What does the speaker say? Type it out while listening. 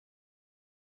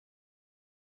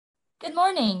Good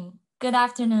morning, good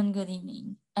afternoon, good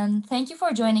evening, and thank you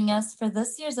for joining us for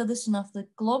this year's edition of the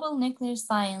Global Nuclear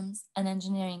Science and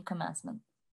Engineering Commencement.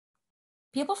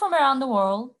 People from around the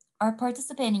world are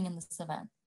participating in this event.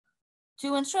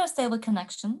 To ensure a stable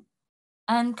connection,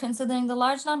 and considering the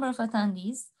large number of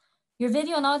attendees, your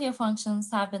video and audio functions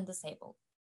have been disabled.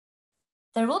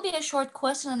 There will be a short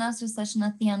question and answer session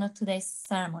at the end of today's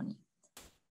ceremony.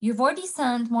 You've already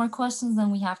sent more questions than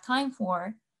we have time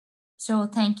for, so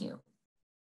thank you.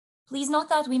 Please note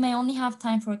that we may only have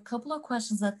time for a couple of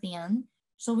questions at the end,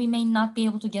 so we may not be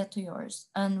able to get to yours,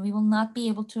 and we will not be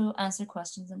able to answer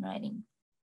questions in writing.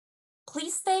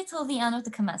 Please stay till the end of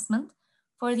the commencement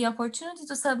for the opportunity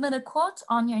to submit a quote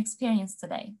on your experience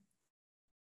today.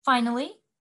 Finally,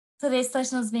 today's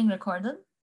session is being recorded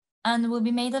and will be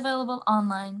made available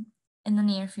online in the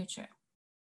near future.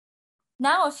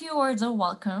 Now, a few words of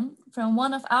welcome from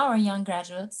one of our young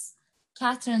graduates,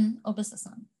 Catherine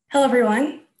Obisasan. Hello,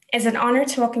 everyone. It's an honor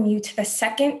to welcome you to the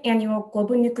second annual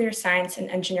Global Nuclear Science and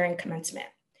Engineering Commencement,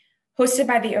 hosted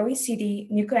by the OECD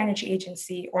Nuclear Energy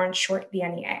Agency, or in short, the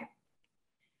NEA.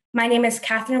 My name is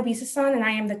Catherine Obisasan, and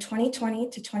I am the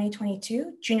 2020 to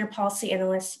 2022 Junior Policy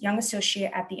Analyst, Young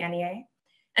Associate at the NEA,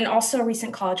 and also a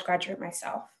recent college graduate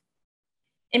myself.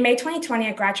 In May 2020,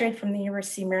 I graduated from the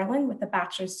University of Maryland with a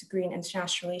bachelor's degree in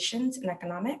International Relations and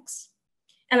Economics.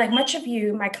 And like much of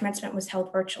you, my commencement was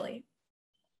held virtually.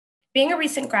 Being a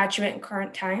recent graduate in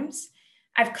current times,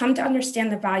 I've come to understand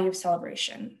the value of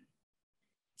celebration.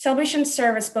 Celebrations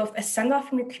serve as both a send-off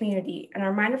from your community and a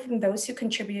reminder from those who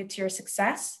contributed to your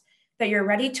success that you're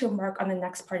ready to embark on the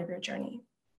next part of your journey.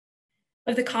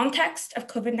 With the context of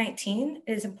COVID-19,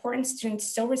 it is important students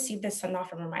still receive this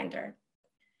send-off and reminder.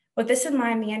 With this in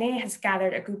mind, the NEA has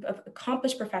gathered a group of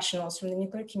accomplished professionals from the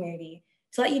nuclear community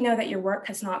to let you know that your work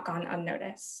has not gone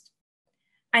unnoticed.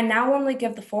 I now warmly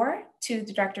give the floor to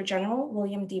the Director General,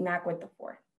 William D. Magwood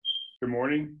IV. Good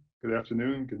morning, good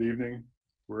afternoon, good evening,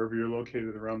 wherever you're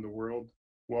located around the world.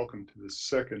 Welcome to the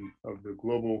second of the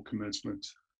global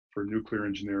commencements for nuclear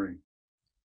engineering.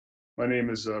 My name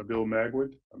is Bill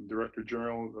Magwood. I'm Director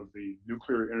General of the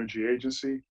Nuclear Energy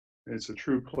Agency, and it's a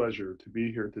true pleasure to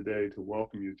be here today to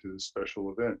welcome you to this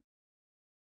special event.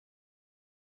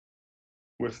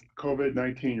 With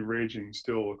COVID-19 raging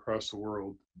still across the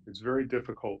world, it's very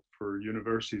difficult for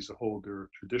universities to hold their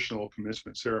traditional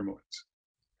commencement ceremonies.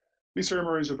 These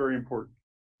ceremonies are very important.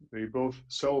 They both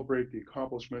celebrate the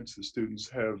accomplishments the students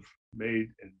have made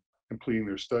in completing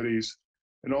their studies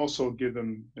and also give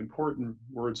them important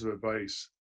words of advice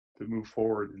to move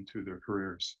forward into their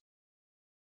careers.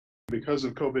 Because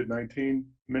of COVID-19,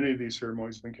 many of these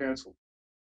ceremonies have been canceled.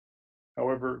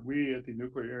 However, we at the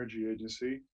Nuclear Energy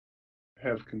Agency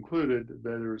have concluded that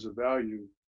there is a value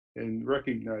in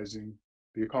recognizing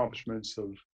the accomplishments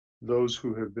of those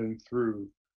who have been through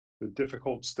the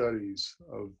difficult studies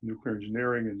of nuclear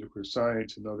engineering and nuclear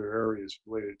science and other areas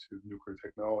related to nuclear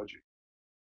technology.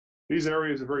 These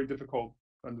areas are very difficult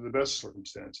under the best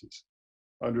circumstances.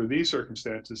 Under these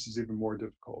circumstances, it's even more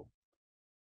difficult.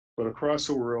 But across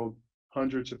the world,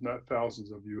 hundreds, if not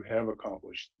thousands of you have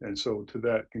accomplished. And so to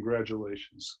that,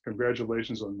 congratulations.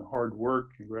 Congratulations on the hard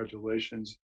work.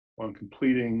 Congratulations on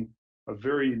completing a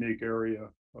very unique area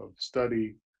of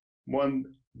study, one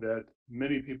that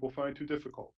many people find too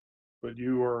difficult. But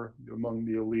you are among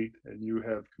the elite and you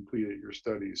have completed your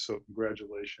studies. So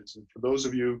congratulations. And for those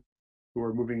of you who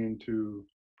are moving into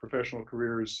professional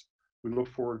careers, we look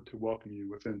forward to welcoming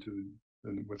you within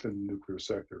the nuclear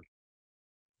sector.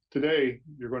 Today,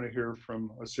 you're going to hear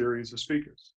from a series of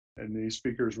speakers, and these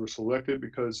speakers were selected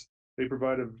because they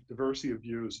provide a diversity of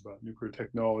views about nuclear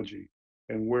technology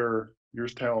and where your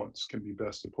talents can be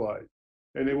best applied.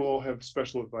 And they will all have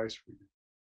special advice for you.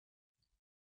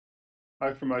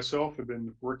 I, for myself, have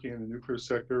been working in the nuclear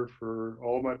sector for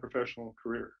all my professional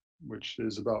career, which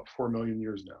is about 4 million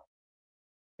years now.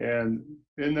 And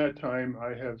in that time,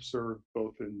 I have served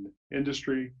both in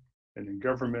industry and in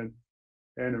government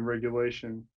and in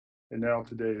regulation, and now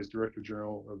today as Director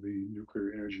General of the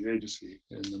Nuclear Energy Agency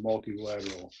in the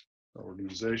multilateral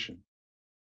organization.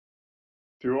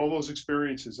 Through all those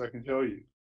experiences, I can tell you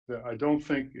that I don't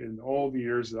think in all the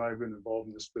years that I've been involved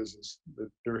in this business that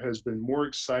there has been more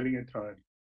exciting a time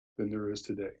than there is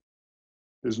today.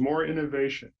 There's more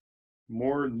innovation,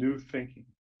 more new thinking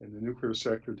in the nuclear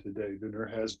sector today than there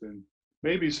has been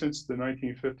maybe since the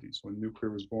 1950s when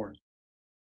nuclear was born.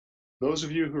 Those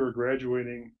of you who are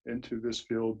graduating into this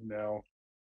field now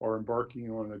are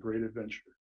embarking on a great adventure,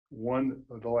 one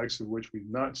of the likes of which we've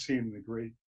not seen in a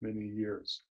great many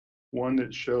years, one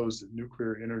that shows that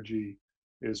nuclear energy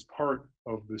is part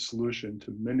of the solution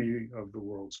to many of the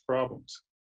world's problems.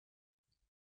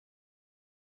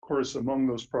 Of course, among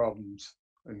those problems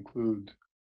include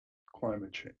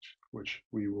climate change, which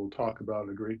we will talk about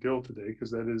a great deal today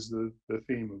because that is the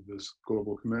theme of this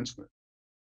global commencement.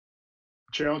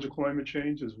 The challenge of climate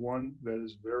change is one that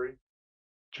is very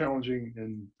challenging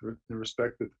in the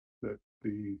respect that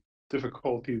the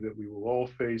difficulty that we will all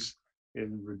face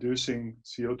in reducing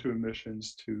CO2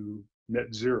 emissions to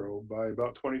net zero by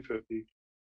about 2050.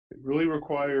 It really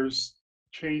requires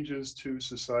changes to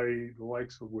society, the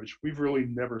likes of which we've really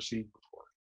never seen before.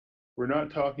 We're not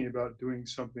talking about doing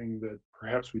something that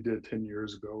perhaps we did 10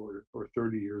 years ago or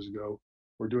 30 years ago.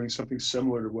 We're doing something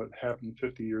similar to what happened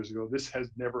 50 years ago. This has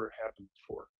never happened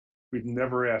before. We've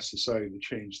never asked society to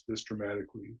change this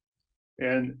dramatically.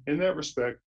 And in that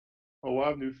respect, a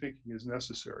lot of new thinking is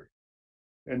necessary.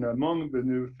 And among the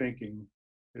new thinking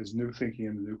is new thinking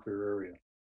in the nuclear area.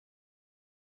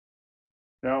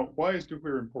 Now, why is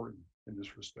nuclear important in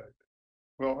this respect?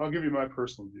 Well, I'll give you my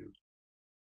personal view.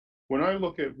 When I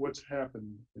look at what's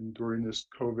happened during this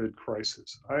COVID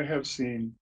crisis, I have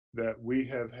seen that we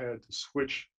have had to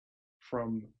switch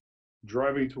from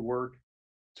driving to work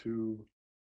to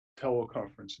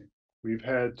teleconferencing. We've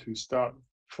had to stop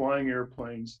flying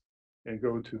airplanes and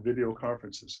go to video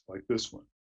conferences like this one.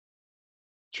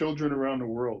 Children around the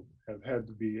world have had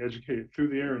to be educated through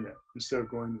the internet instead of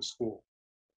going to school.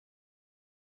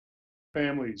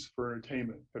 Families for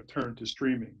entertainment have turned to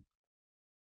streaming.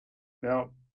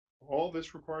 Now, all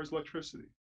this requires electricity.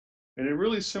 And it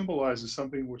really symbolizes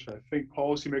something which I think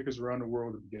policymakers around the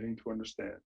world are beginning to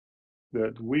understand,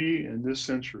 that we in this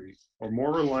century are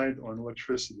more reliant on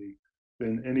electricity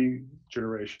than any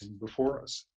generation before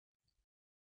us.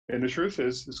 And the truth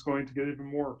is, it's going to get even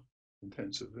more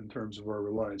intensive in terms of our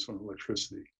reliance on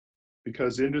electricity,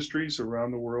 because industries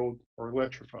around the world are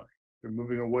electrifying. They're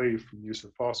moving away from use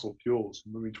of fossil fuels,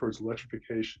 moving towards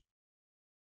electrification,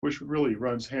 which really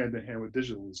runs hand in hand with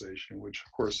digitalization, which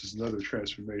of course is another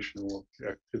transformational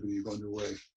activity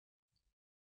underway.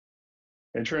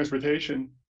 And transportation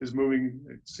is moving,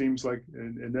 it seems like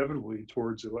inevitably,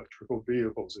 towards electrical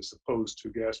vehicles as opposed to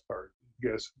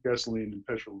gasoline and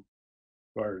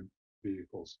petrol-fired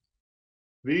vehicles.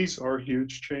 These are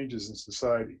huge changes in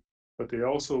society, but they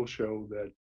also show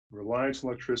that reliance on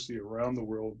electricity around the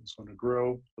world is going to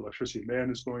grow, electricity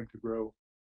demand is going to grow,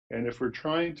 and if we're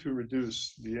trying to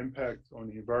reduce the impact on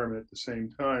the environment at the same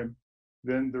time,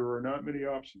 then there are not many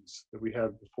options that we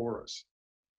have before us.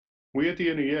 We at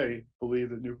the NEA believe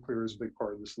that nuclear is a big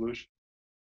part of the solution.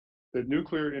 That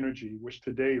nuclear energy, which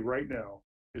today, right now,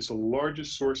 is the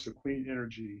largest source of clean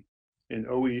energy in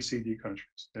OECD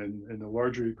countries and in the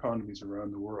larger economies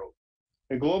around the world.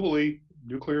 And globally,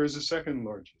 nuclear is the second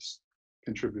largest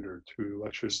contributor to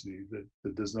electricity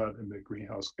that does not emit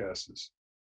greenhouse gases.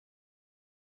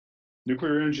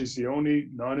 Nuclear energy is the only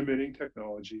non-emitting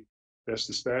technology that's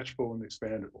dispatchable and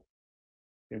expandable.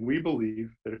 And we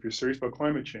believe that if you're serious about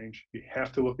climate change, you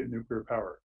have to look at nuclear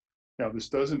power. Now, this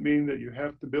doesn't mean that you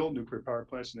have to build nuclear power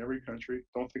plants in every country.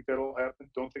 Don't think that'll happen.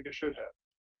 Don't think it should happen.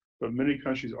 But many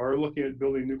countries are looking at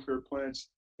building nuclear plants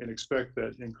and expect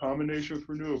that in combination with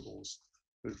renewables,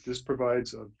 that this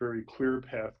provides a very clear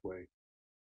pathway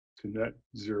to net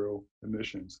zero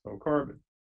emissions of carbon.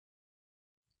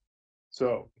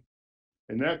 So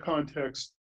in that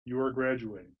context, you are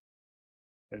graduating.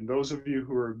 And those of you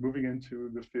who are moving into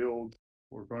the field,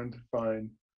 we're going to find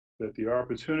that the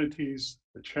opportunities,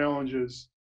 the challenges,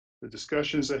 the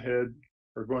discussions ahead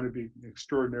are going to be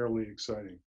extraordinarily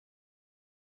exciting.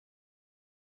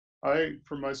 I,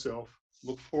 for myself,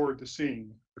 look forward to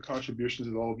seeing the contributions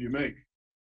that all of you make.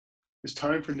 It's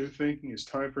time for new thinking, it's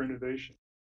time for innovation.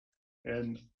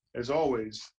 And as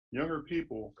always, younger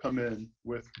people come in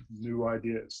with new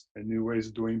ideas and new ways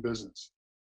of doing business.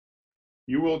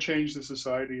 You will change the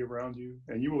society around you,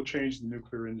 and you will change the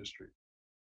nuclear industry.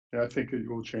 And I think it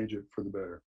will change it for the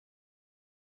better.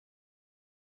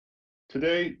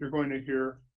 Today, you're going to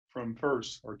hear from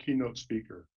first our keynote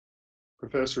speaker,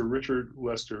 Professor Richard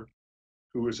Lester,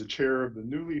 who is a chair of the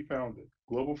newly founded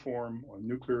Global Forum on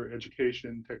Nuclear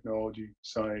Education, Technology,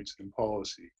 Science, and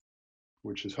Policy,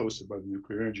 which is hosted by the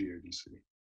Nuclear Energy Agency.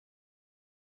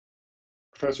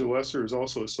 Professor Lester is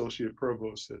also Associate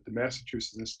Provost at the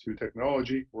Massachusetts Institute of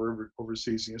Technology, where he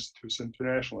oversees the Institute's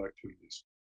international activities.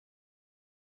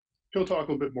 He'll talk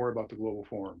a little bit more about the Global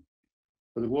Forum.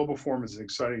 But the Global Forum is an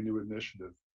exciting new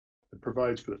initiative that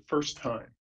provides for the first time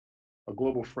a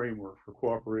global framework for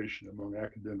cooperation among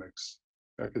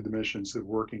academicians that are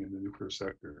working in the nuclear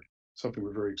sector, something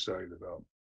we're very excited about.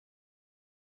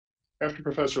 After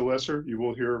Professor Lesser, you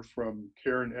will hear from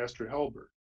Karen Astor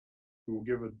Halbert, who will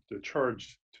give the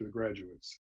charge to the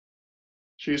graduates.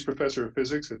 She is professor of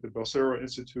physics at the Balsero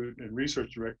Institute and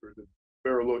research director of the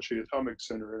Bariloche Atomic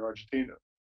Center in Argentina.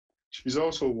 She's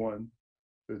also won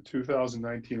the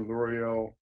 2019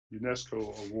 L'Oreal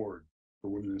UNESCO Award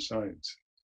for Women in Science.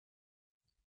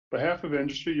 On behalf of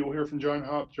industry, you'll hear from John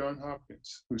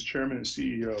Hopkins, who's chairman and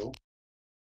CEO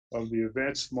of the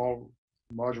Advanced Small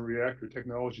Modular Reactor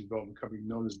Technology Development Company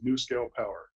known as NuScale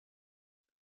Power,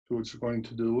 who is going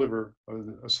to deliver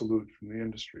a salute from the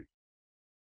industry.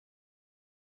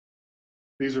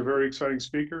 These are very exciting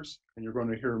speakers, and you're going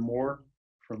to hear more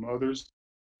from others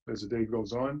as the day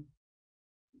goes on.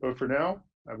 But for now,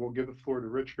 I will give the floor to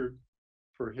Richard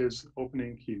for his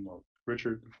opening keynote.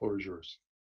 Richard, the floor is yours.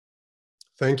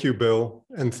 Thank you, Bill,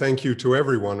 and thank you to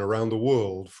everyone around the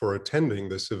world for attending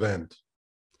this event.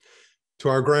 To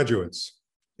our graduates,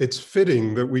 it's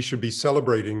fitting that we should be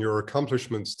celebrating your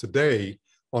accomplishments today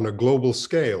on a global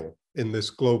scale in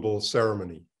this global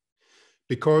ceremony,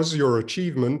 because your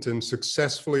achievement in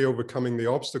successfully overcoming the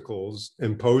obstacles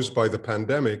imposed by the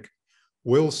pandemic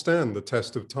will stand the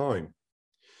test of time.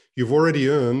 You've already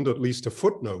earned at least a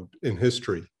footnote in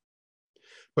history.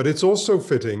 But it's also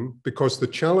fitting because the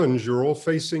challenge you're all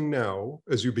facing now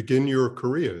as you begin your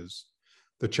careers,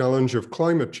 the challenge of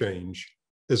climate change,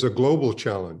 is a global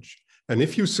challenge. And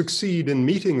if you succeed in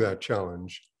meeting that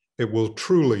challenge, it will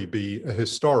truly be a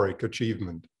historic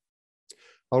achievement.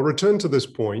 I'll return to this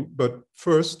point, but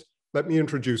first, let me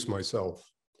introduce myself.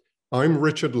 I'm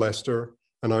Richard Lester,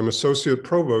 and I'm Associate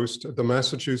Provost at the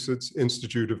Massachusetts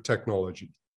Institute of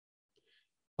Technology.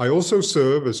 I also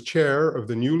serve as chair of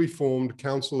the newly formed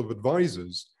Council of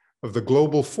Advisors of the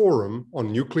Global Forum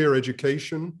on Nuclear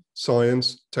Education,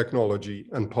 Science, Technology,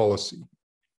 and Policy.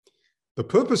 The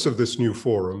purpose of this new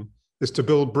forum is to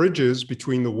build bridges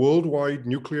between the worldwide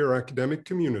nuclear academic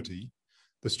community,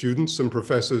 the students and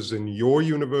professors in your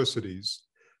universities,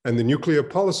 and the nuclear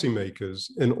policymakers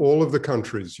in all of the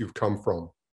countries you've come from.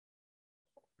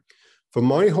 For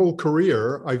my whole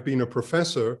career, I've been a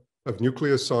professor of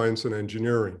nuclear science and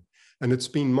engineering, and it's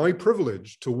been my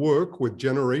privilege to work with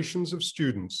generations of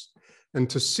students and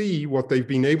to see what they've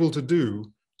been able to do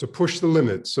to push the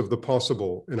limits of the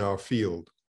possible in our field.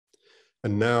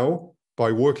 And now,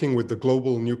 by working with the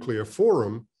Global Nuclear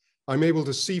Forum, I'm able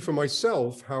to see for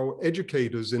myself how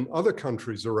educators in other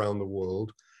countries around the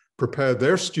world prepare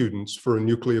their students for a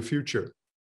nuclear future.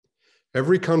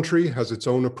 Every country has its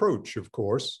own approach, of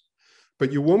course,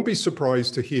 but you won't be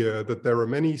surprised to hear that there are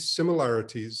many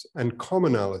similarities and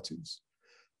commonalities.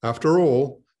 After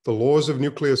all, the laws of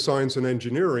nuclear science and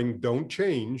engineering don't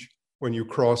change when you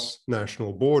cross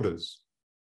national borders.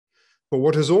 But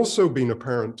what has also been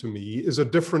apparent to me is a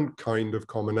different kind of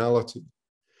commonality,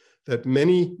 that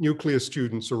many nuclear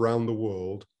students around the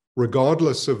world,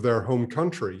 regardless of their home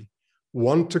country,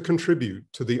 want to contribute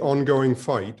to the ongoing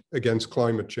fight against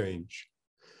climate change.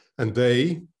 And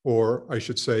they, or I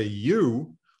should say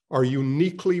you, are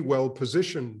uniquely well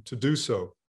positioned to do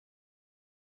so.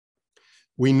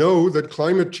 We know that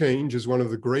climate change is one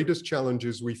of the greatest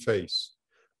challenges we face,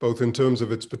 both in terms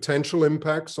of its potential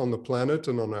impacts on the planet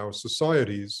and on our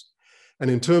societies, and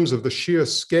in terms of the sheer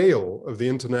scale of the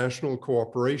international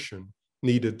cooperation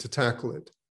needed to tackle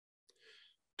it.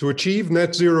 To achieve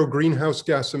net zero greenhouse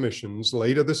gas emissions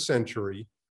later this century,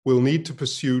 we'll need to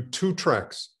pursue two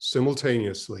tracks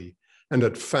simultaneously and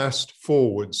at fast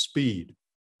forward speed.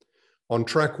 On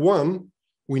track one,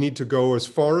 we need to go as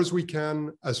far as we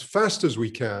can, as fast as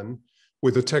we can,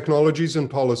 with the technologies and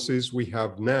policies we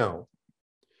have now.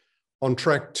 On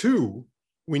track two,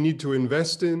 we need to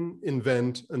invest in,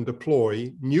 invent, and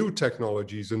deploy new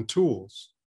technologies and tools.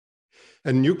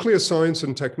 And nuclear science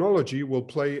and technology will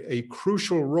play a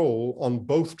crucial role on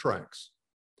both tracks.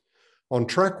 On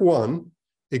track one,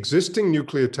 existing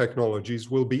nuclear technologies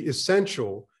will be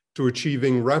essential to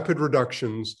achieving rapid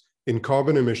reductions in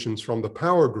carbon emissions from the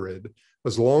power grid,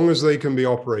 as long as they can be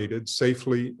operated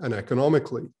safely and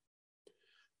economically.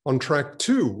 On track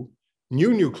two,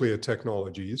 new nuclear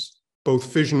technologies,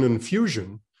 both fission and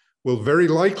fusion, will very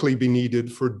likely be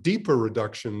needed for deeper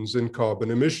reductions in carbon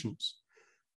emissions,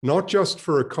 not just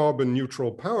for a carbon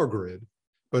neutral power grid,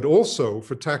 but also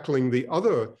for tackling the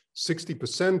other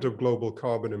 60% of global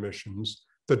carbon emissions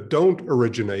that don't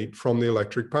originate from the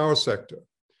electric power sector,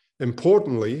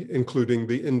 importantly, including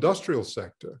the industrial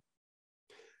sector.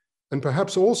 And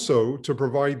perhaps also to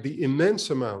provide the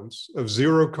immense amounts of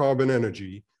zero carbon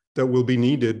energy that will be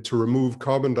needed to remove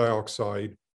carbon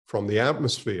dioxide from the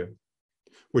atmosphere,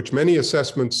 which many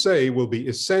assessments say will be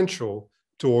essential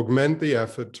to augment the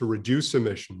effort to reduce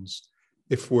emissions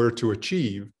if we're to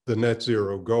achieve the net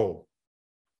zero goal.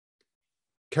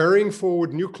 Carrying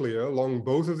forward nuclear along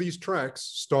both of these tracks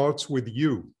starts with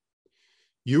you.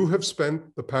 You have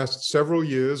spent the past several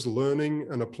years learning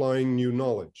and applying new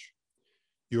knowledge.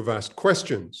 You've asked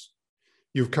questions.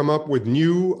 You've come up with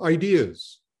new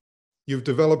ideas. You've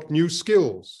developed new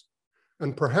skills.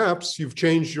 And perhaps you've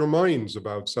changed your minds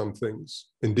about some things.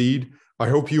 Indeed, I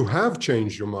hope you have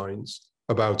changed your minds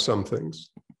about some things.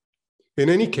 In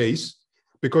any case,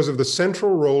 because of the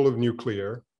central role of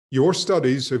nuclear, your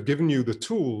studies have given you the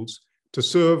tools to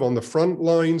serve on the front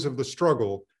lines of the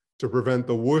struggle to prevent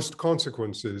the worst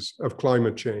consequences of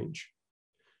climate change.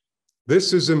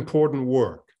 This is important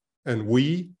work, and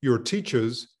we, your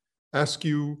teachers, ask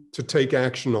you to take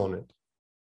action on it.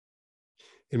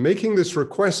 In making this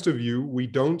request of you, we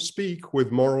don't speak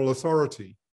with moral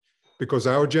authority because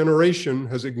our generation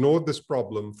has ignored this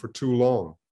problem for too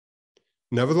long.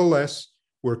 Nevertheless,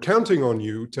 we're counting on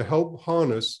you to help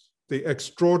harness the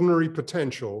extraordinary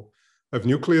potential of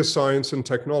nuclear science and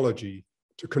technology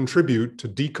to contribute to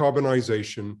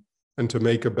decarbonization and to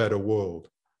make a better world.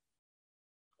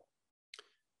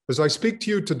 As I speak to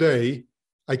you today,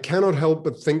 I cannot help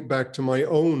but think back to my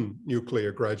own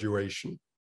nuclear graduation.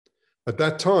 At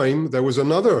that time, there was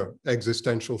another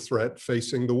existential threat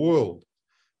facing the world,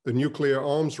 the nuclear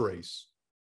arms race.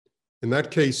 In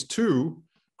that case, too,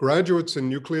 graduates in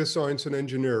nuclear science and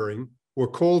engineering were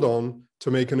called on to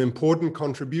make an important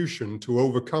contribution to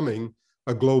overcoming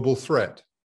a global threat.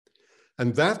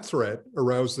 And that threat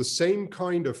aroused the same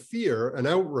kind of fear and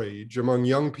outrage among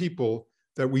young people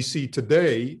that we see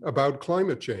today about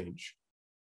climate change.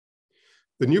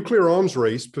 The nuclear arms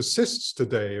race persists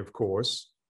today, of course,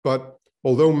 but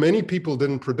although many people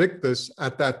didn't predict this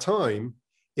at that time,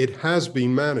 it has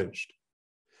been managed.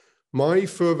 My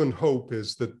fervent hope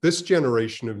is that this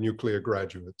generation of nuclear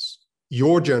graduates,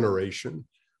 your generation,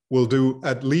 will do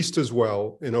at least as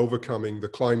well in overcoming the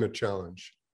climate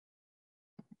challenge.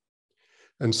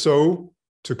 And so,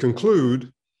 to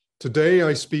conclude, today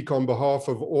I speak on behalf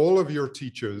of all of your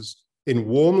teachers in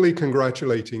warmly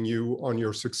congratulating you on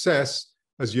your success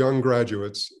as young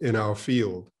graduates in our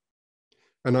field.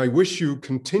 And I wish you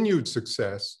continued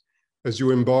success as you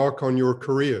embark on your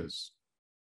careers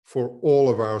for all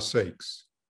of our sakes.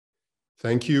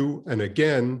 Thank you, and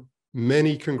again,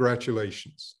 many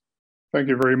congratulations. Thank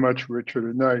you very much, Richard,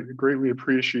 and I greatly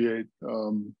appreciate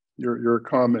your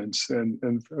comments.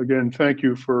 And again, thank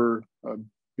you for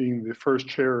being the first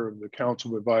chair of the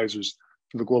Council of Advisors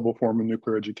for the Global Forum on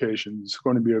Nuclear Education. It's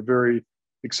going to be a very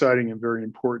exciting and very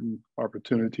important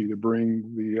opportunity to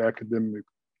bring the academic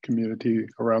community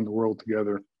around the world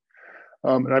together.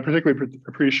 And I particularly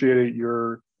appreciate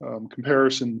your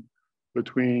comparison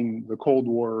between the Cold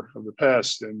War of the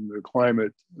past and the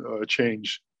climate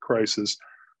change crisis.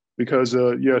 Because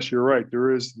yes, you're right,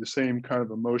 there is the same kind of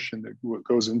emotion that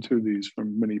goes into these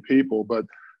from many people. But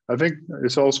I think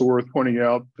it's also worth pointing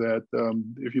out that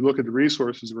if you look at the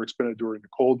resources that were expended during the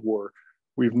Cold War,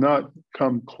 we've not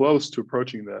come close to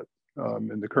approaching that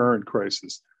in the current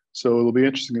crisis. So it'll be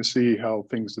interesting to see how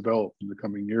things develop in the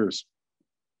coming years.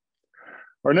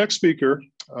 Our next speaker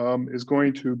is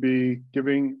going to be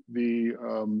giving the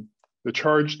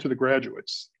charge to the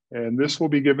graduates. And this will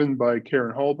be given by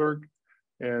Karen Hallberg.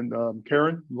 And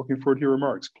Karen, I'm looking forward to your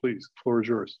remarks. Please, the floor is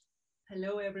yours.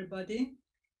 Hello, everybody.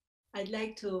 I'd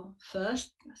like to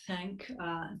first thank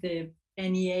the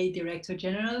NEA Director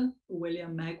General,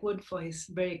 William Magwood, for his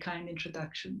very kind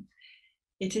introduction.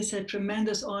 It is a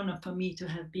tremendous honor for me to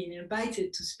have been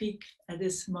invited to speak at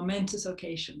this momentous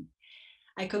occasion.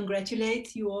 I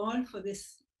congratulate you all for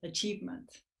this achievement.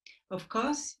 Of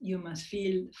course, you must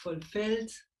feel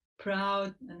fulfilled,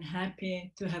 proud, and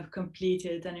happy to have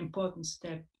completed an important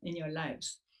step in your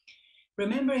lives.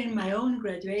 Remembering my own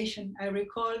graduation, I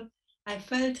recall I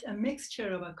felt a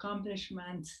mixture of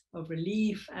accomplishment, of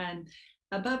relief, and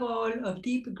above all, of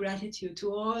deep gratitude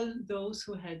to all those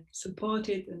who had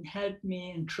supported and helped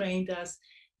me and trained us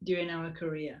during our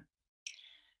career.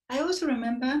 I also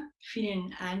remember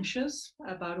feeling anxious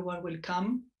about what will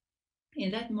come. In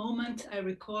that moment, I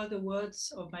recall the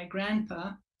words of my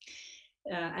grandpa,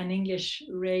 an English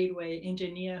railway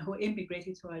engineer who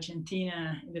immigrated to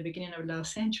Argentina in the beginning of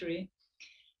last century.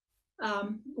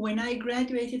 When I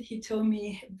graduated, he told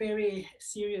me very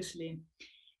seriously,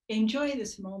 enjoy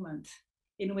this moment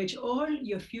in which all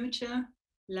your future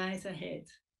lies ahead.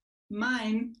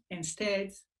 Mine,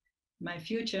 instead, my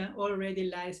future already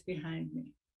lies behind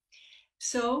me.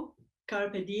 So,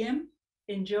 carpe diem,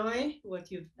 enjoy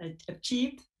what you've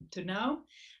achieved to now,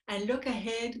 and look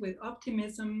ahead with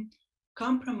optimism,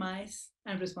 compromise,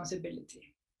 and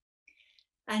responsibility.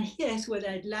 And here's what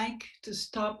I'd like to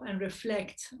stop and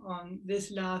reflect on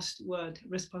this last word,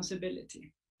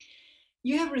 responsibility.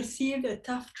 You have received a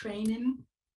tough training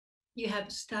you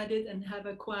have studied and have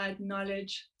acquired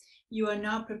knowledge. You are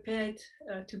now prepared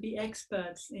to be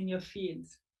experts in your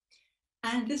fields.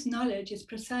 And this knowledge is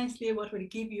precisely what will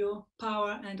give you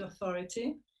power and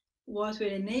authority, what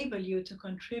will enable you to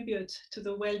contribute to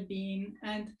the well-being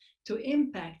and to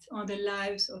impact on the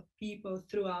lives of people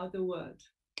throughout the world.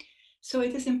 So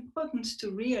it is important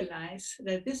to realize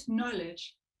that this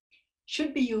knowledge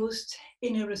should be used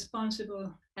in a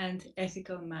responsible and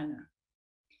ethical manner.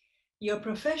 Your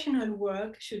professional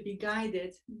work should be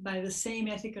guided by the same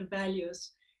ethical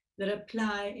values that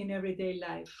apply in everyday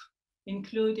life,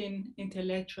 including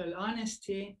intellectual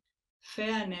honesty,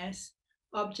 fairness,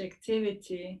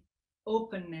 objectivity,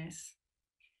 openness,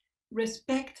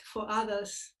 respect for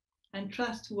others, and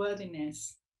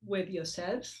trustworthiness with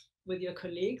yourselves, with your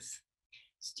colleagues,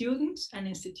 students and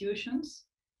institutions,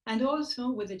 and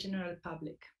also with the general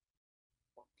public.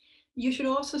 You should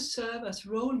also serve as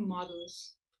role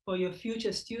models for your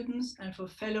future students and for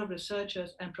fellow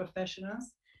researchers and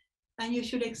professionals, and you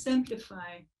should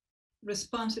exemplify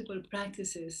responsible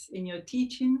practices in your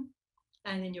teaching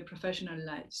and in your professional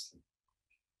lives.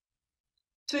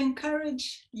 To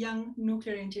encourage young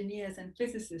nuclear engineers and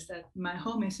physicists at my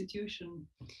home institution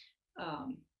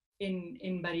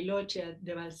in Bariloche,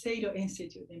 the Balseiro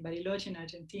Institute in Bariloche in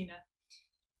Argentina,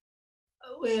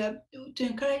 to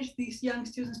encourage these young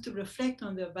students to reflect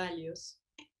on their values,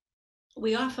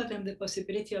 we offer them the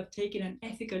possibility of taking an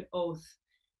ethical oath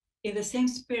in the same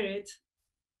spirit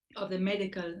of the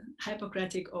medical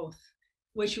Hippocratic Oath,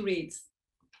 which reads,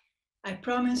 I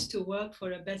promise to work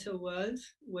for a better world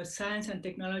where science and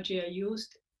technology are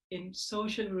used in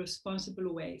socially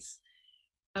responsible ways.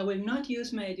 I will not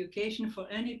use my education for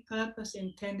any purpose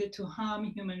intended to harm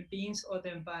human beings or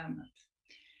the environment.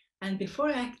 And before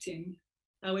acting,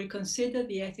 I will consider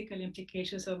the ethical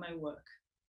implications of my work.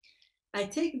 I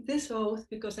take this oath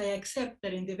because I accept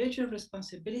that individual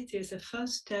responsibility is a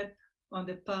first step on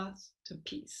the path to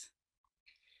peace.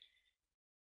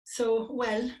 So,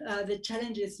 well, the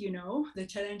challenges, the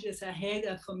challenges ahead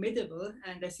are formidable,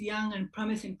 and as young and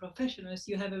promising professionals,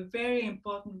 you have a very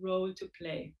important role to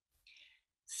play.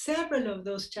 Several of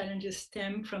those challenges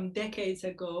stem from decades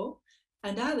ago,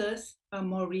 and others are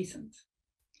more recent.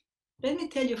 Let me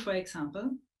tell you, for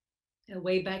example,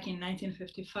 way back in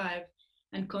 1955,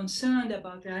 and concerned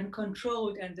about the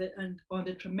uncontrolled and on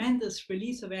the tremendous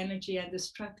release of energy and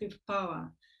destructive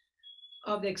power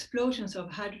of the explosions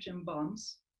of hydrogen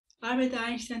bombs, Albert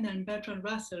Einstein and Bertrand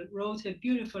Russell wrote a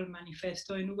beautiful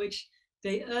manifesto in which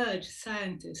they urged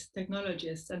scientists,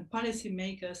 technologists, and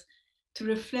policymakers to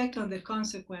reflect on the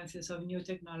consequences of new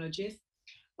technologies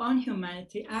on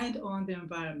humanity and on the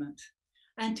environment,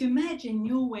 and to imagine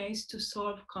new ways to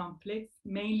solve conflicts,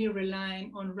 mainly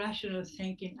relying on rational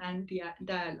thinking and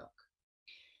dialogue.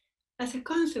 As a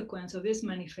consequence of this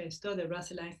manifesto, the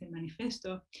Russell-Einstein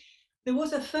Manifesto, there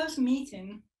was a first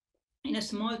meeting in a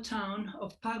small town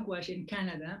of Pugwash in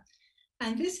Canada,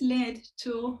 and this led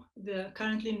to the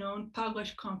currently known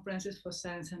Pugwash Conferences for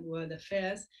Science and World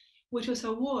Affairs, which was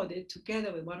awarded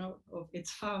together with one of its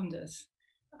founders,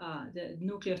 the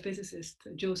nuclear physicist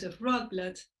Joseph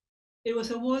Rotblat. It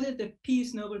was awarded the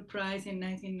Peace Nobel Prize in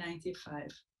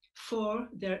 1995 for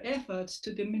their efforts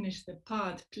to diminish the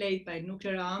part played by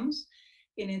nuclear arms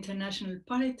in international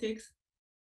politics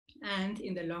and,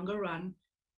 in the longer run,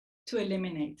 to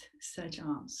eliminate such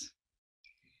arms.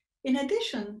 In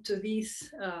addition to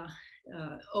these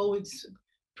old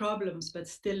problems, but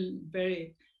still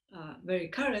very, very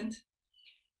current,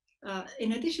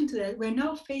 in addition to that, we're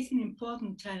now facing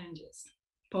important challenges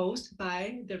posed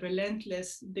by the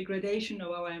relentless degradation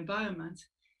of our environment,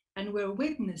 and we're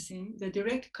witnessing the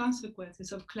direct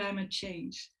consequences of climate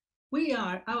change we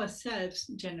are ourselves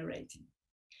generating.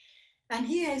 And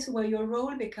here is where your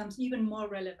role becomes even more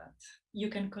relevant. You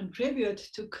can contribute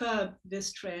to curb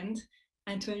this trend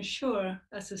and to ensure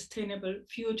a sustainable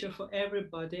future for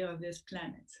everybody on this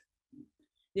planet.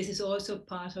 This is also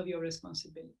part of your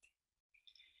responsibility.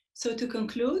 So to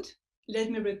conclude, let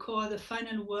me recall the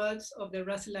final words of the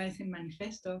Russell-Einstein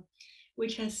Manifesto,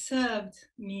 which has served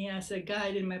me as a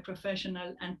guide in my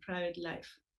professional and private life.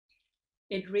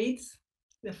 It reads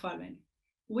the following: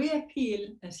 we appeal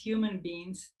as human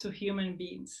beings to human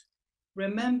beings.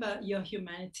 Remember your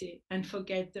humanity and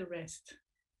forget the rest.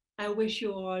 I wish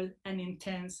you all an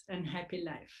intense and happy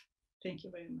life. Thank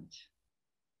you very much.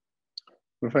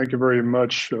 Well, thank you very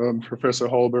much, Professor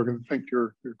Hallberg, and I think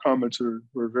your comments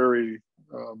were very,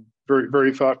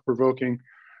 very thought-provoking.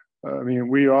 I mean,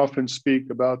 we often speak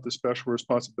about the special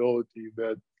responsibility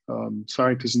that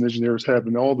scientists and engineers have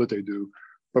in all that they do,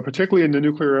 but particularly in the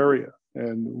nuclear area.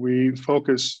 And we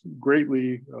focus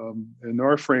greatly in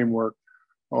our framework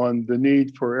on the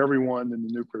need for everyone in the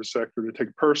nuclear sector to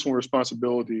take personal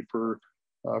responsibility for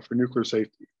nuclear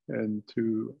safety and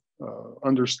to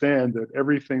understand that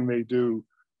everything they do,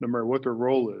 no matter what their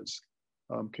role is,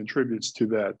 contributes to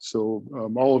that. So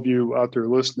all of you out there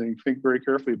listening, think very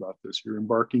carefully about this. You're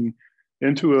embarking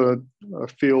into a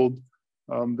field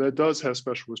that does have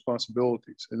special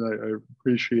responsibilities. And I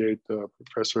appreciate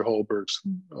Professor Hallberg's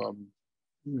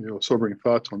sobering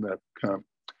thoughts on that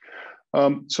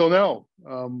comment. So now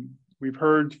we've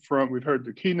heard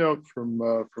the keynote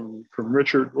from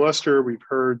Richard Lester. We've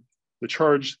heard the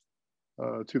charge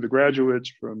to the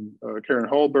graduates from Karen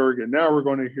Hallberg, and now we're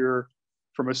going to hear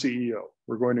from a CEO.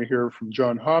 We're going to hear from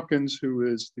John Hopkins, who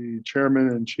is the chairman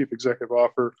and chief executive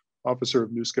officer of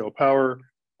NuScale Power.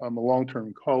 A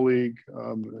long-term colleague,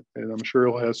 and I'm sure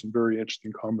he'll have some very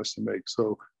interesting comments to make.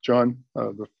 So, John,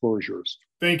 the floor is yours.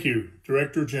 Thank you,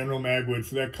 Director General Magwood,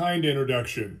 for that kind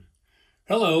introduction.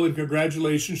 Hello, and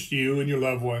congratulations to you and your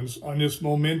loved ones on this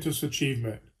momentous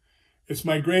achievement. It's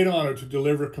my great honor to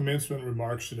deliver commencement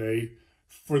remarks today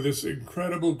for this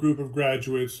incredible group of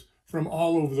graduates from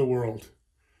all over the world.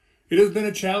 It has been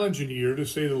a challenging year, to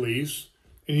say the least,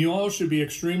 and you all should be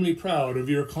extremely proud of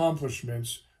your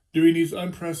accomplishments during these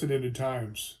unprecedented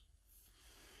times.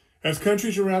 As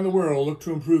countries around the world look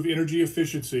to improve energy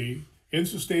efficiency and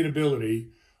sustainability,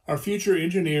 our future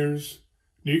engineers,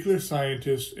 nuclear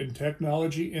scientists, and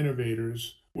technology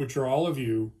innovators, which are all of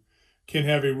you, can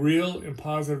have a real and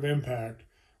positive impact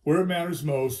where it matters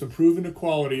most, improving the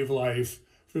quality of life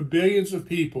for billions of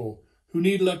people who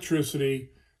need electricity,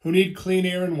 who need clean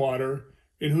air and water,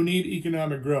 and who need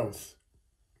economic growth.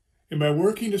 And by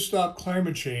working to stop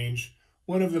climate change,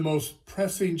 one of the most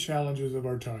pressing challenges of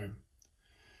our time.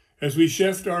 As we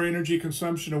shift our energy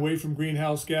consumption away from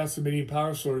greenhouse gas emitting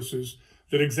power sources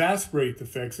that exacerbate the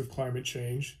effects of climate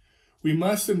change, we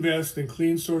must invest in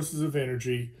clean sources of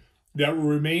energy that will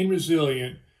remain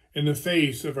resilient in the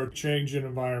face of our changing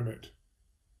environment.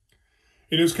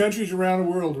 And as countries around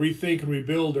the world rethink and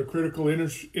rebuild their critical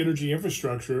energy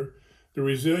infrastructure, the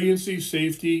resiliency,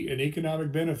 safety, and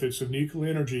economic benefits of nuclear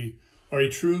energy are a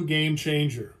true game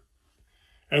changer.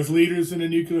 As leaders in the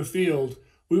nuclear field,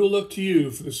 we will look to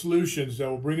you for the solutions that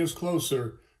will bring us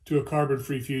closer to a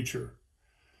carbon-free future.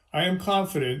 I am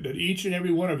confident that each and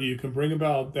every one of you can bring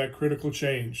about that critical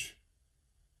change.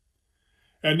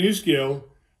 At NuScale,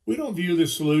 we don't view the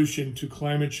solution to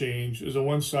climate change as a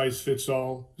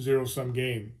one-size-fits-all, zero-sum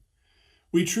game.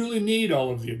 We truly need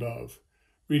all of the above: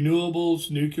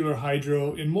 renewables, nuclear,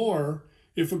 hydro, and more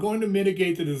if we're going to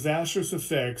mitigate the disastrous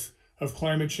effects of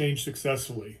climate change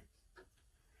successfully.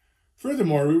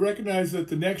 Furthermore, we recognize that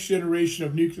the next generation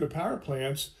of nuclear power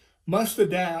plants must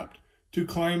adapt to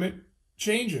climate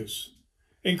changes,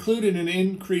 including an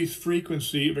increased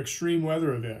frequency of extreme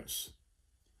weather events.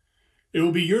 It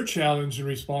will be your challenge and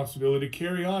responsibility to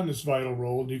carry on this vital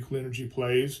role nuclear energy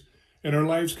plays in our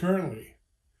lives currently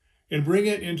and bring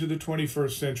it into the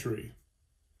 21st century.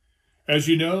 As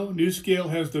you know, NuScale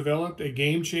has developed a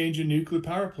game-changing nuclear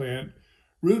power plant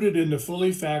rooted in the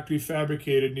fully factory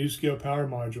fabricated NuScale power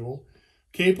module,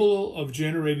 capable of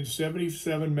generating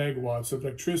 77 megawatts of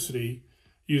electricity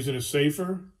using a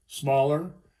safer,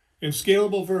 smaller, and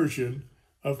scalable version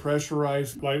of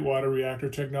pressurized light water reactor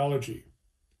technology.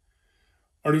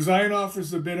 Our design offers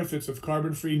the benefits of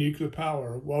carbon-free nuclear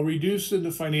power while reducing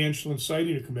the financial and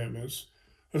siting commitments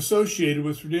associated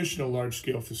with traditional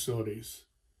large-scale facilities.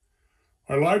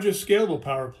 Our largest scalable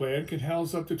power plant can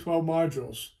house up to 12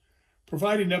 modules,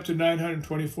 providing up to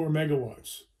 924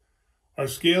 megawatts. Our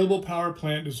scalable power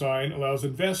plant design allows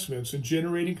investments in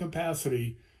generating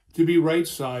capacity to be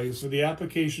right-sized for the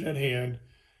application at hand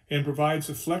and provides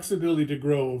the flexibility to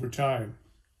grow over time.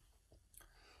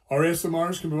 Our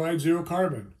SMRs can provide zero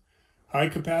carbon,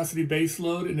 high-capacity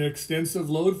baseload, and extensive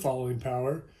load-following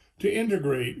power to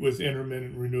integrate with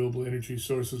intermittent renewable energy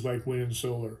sources like wind and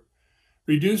solar,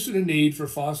 reducing the need for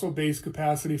fossil-based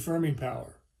capacity firming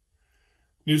power.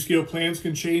 NuScale plants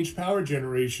can change power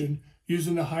generation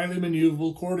using the highly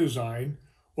maneuverable core design,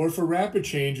 or for rapid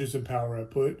changes in power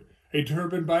output, a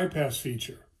turbine bypass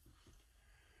feature.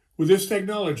 With this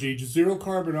technology, zero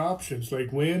carbon options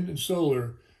like wind and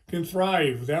solar can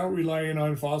thrive without relying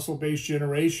on fossil-based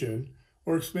generation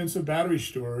or expensive battery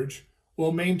storage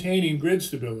while maintaining grid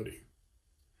stability.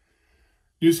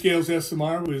 NuScale's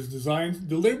SMR was designed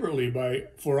deliberately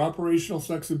for operational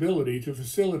flexibility to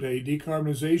facilitate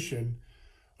decarbonization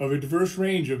of a diverse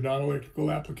range of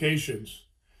non-electrical applications,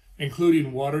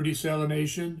 including water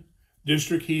desalination,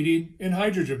 district heating, and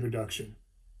hydrogen production.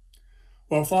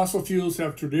 While fossil fuels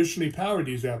have traditionally powered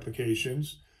these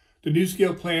applications, the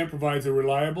NuScale plant provides a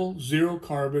reliable,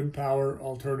 zero-carbon power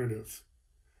alternative.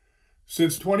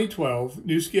 Since 2012,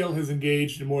 NuScale has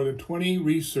engaged in more than 20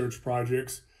 research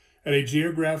projects at a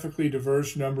geographically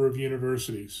diverse number of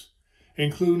universities,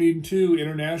 including 2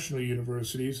 international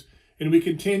universities, and we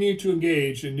continue to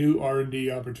engage in new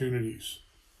R&D opportunities.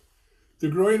 The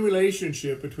growing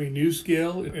relationship between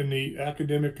NuScale and the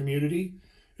academic community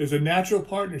is a natural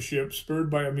partnership spurred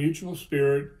by a mutual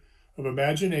spirit of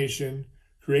imagination,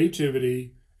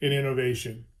 creativity, and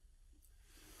innovation.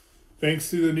 Thanks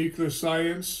to the nuclear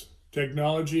science,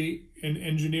 technology, and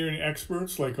engineering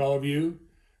experts like all of you,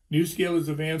 NuScale is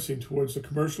advancing towards the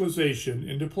commercialization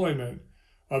and deployment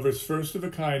of its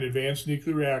first-of-a-kind advanced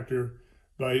nuclear reactor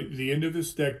by the end of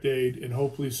this decade and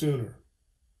hopefully sooner.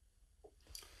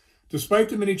 Despite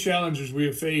the many challenges we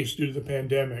have faced due to the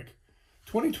pandemic,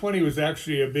 2020 was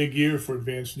actually a big year for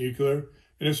advanced nuclear,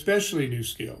 and especially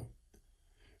NuScale.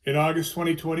 In August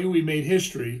 2020, we made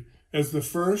history as the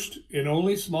first and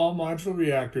only small modular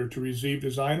reactor to receive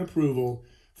design approval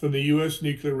from the U.S.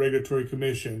 Nuclear Regulatory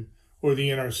Commission, or the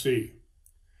NRC.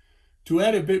 To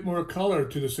add a bit more color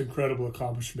to this incredible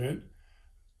accomplishment,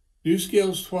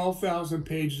 NuScale's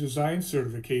 12,000-page design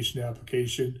certification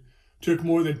application took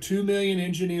more than 2 million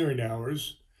engineering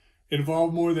hours,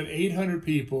 involved more than 800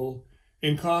 people,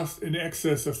 and cost in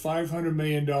excess of $500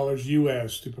 million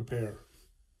US to prepare.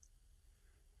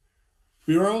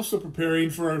 We are also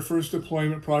preparing for our first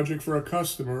deployment project for our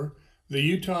customer, the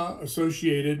Utah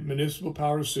Associated Municipal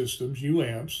Power Systems,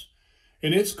 UAMPS,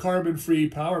 and its carbon-free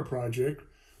power project,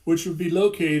 which would be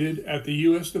located at the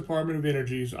U.S. Department of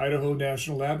Energy's Idaho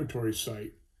National Laboratory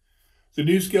site. The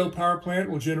NuScale power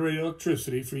plant will generate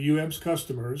electricity for UAMPS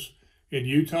customers in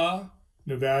Utah,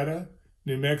 Nevada,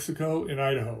 New Mexico, and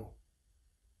Idaho.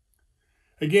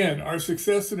 Again, our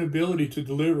success and ability to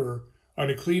deliver on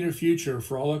a cleaner future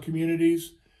for all our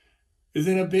communities is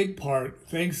in a big part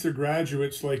thanks to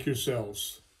graduates like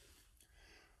yourselves.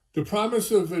 The promise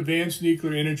of advanced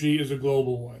nuclear energy is a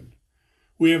global one.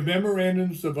 We have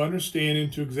memorandums of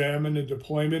understanding to examine the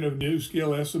deployment of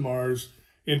NuScale SMRs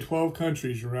in 12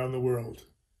 countries around the world.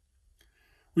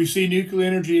 We see nuclear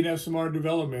energy and SMR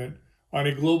development on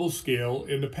a global scale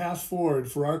in the path forward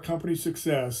for our company's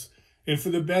success and for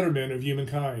the betterment of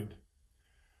humankind.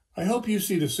 I hope you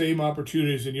see the same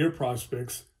opportunities in your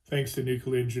prospects thanks to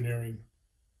nuclear engineering.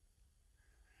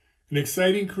 An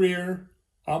exciting career,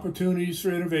 opportunities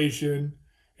for innovation,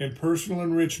 and personal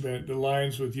enrichment that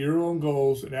aligns with your own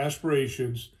goals and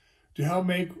aspirations to help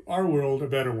make our world a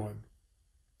better one.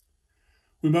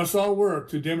 We must all work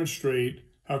to demonstrate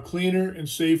how cleaner and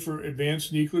safer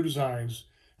advanced nuclear designs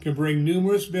can bring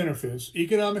numerous benefits,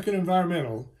 economic and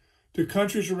environmental, to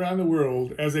countries around the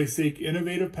world as they seek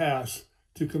innovative paths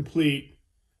to complete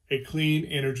a clean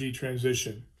energy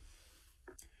transition.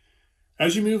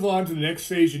 As you move on to the next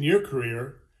phase in your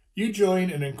career, you join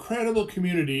an incredible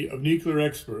community of nuclear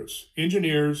experts,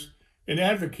 engineers, and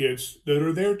advocates that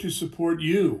are there to support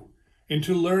you and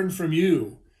to learn from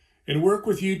you and work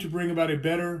with you to bring about a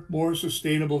better, more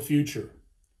sustainable future.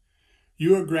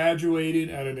 You are graduating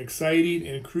at an exciting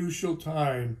and crucial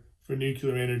time for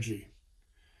nuclear energy.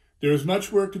 There is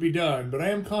much work to be done, but I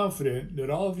am confident that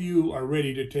all of you are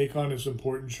ready to take on this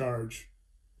important charge.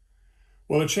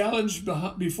 While the challenge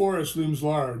before us looms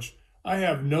large, I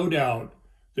have no doubt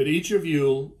that each of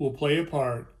you will play a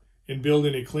part in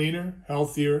building a cleaner,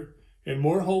 healthier, and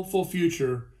more hopeful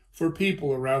future for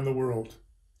people around the world.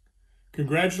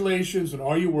 Congratulations on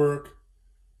all your work,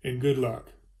 and good luck.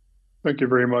 Thank you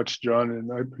very much, John.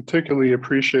 And I particularly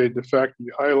appreciate the fact that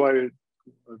you highlighted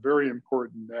a very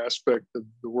important aspect of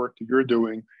the work that you're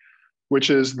doing, which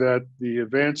is that the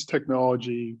advanced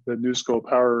technology that NuScale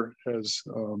Power has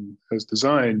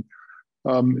designed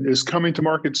is coming to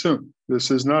market soon. This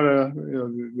is not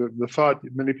the thought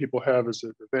that many people have is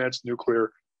that advanced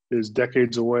nuclear is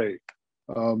decades away.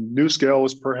 NuScale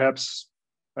is perhaps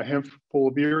a handful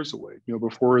of years away,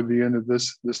 before the end of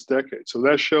this decade. So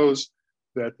that shows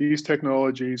that these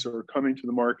technologies are coming to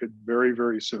the market very,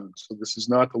 very soon. So this is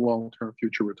not the long-term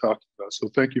future we're talking about. So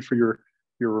thank you for your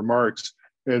remarks.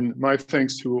 And my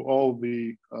thanks to all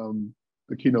the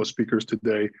keynote speakers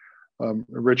today,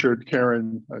 Richard,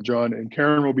 Karen, John, and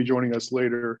Karen will be joining us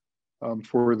later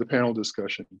for the panel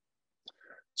discussion.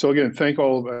 So again, thank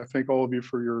all of you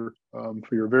for your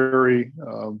very,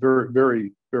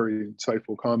 very, very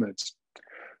insightful comments.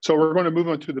 So we're going to move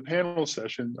on to the panel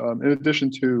session. In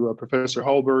addition to Professor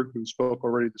Hallberg, who spoke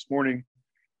already this morning,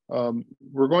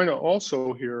 we're going to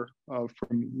also hear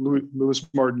from Luis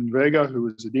Martin Vega, who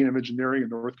is the Dean of Engineering at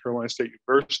North Carolina State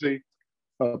University,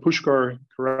 Pushkar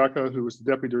Karaka, who is the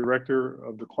Deputy Director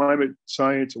of the Climate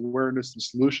Science Awareness and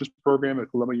Solutions Program at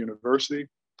Columbia University,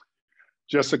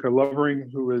 Jessica Lovering,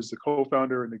 who is the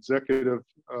co-founder and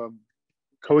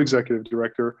co-executive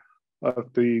director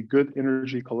of the Good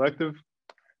Energy Collective.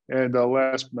 And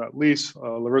last but not least,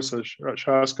 Larissa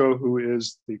Shasko, who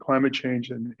is the climate change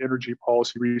and energy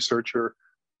policy researcher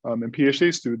and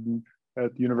PhD student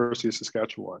at the University of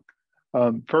Saskatchewan.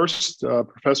 First,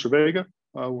 Professor Vega,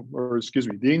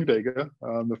 Dean Vega,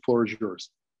 the floor is yours.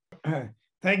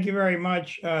 Thank you very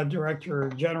much, Director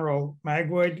General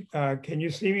Magwood. Can you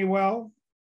see me well?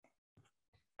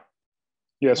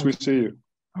 Yes, we see you.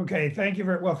 Okay, thank you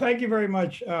very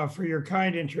much for your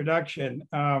kind introduction.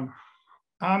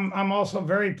 I'm also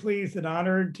very pleased and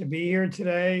honored to be here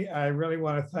today. I really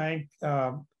want to thank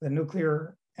the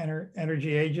Nuclear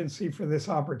Energy Agency for this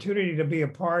opportunity to be a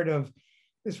part of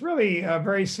this really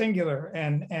very singular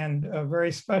and a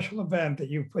very special event that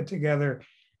you've put together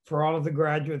for all of the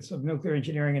graduates of nuclear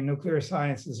engineering and nuclear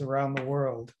sciences around the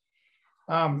world.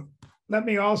 Let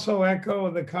me also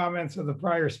echo the comments of the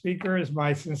prior speakers.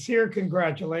 My sincere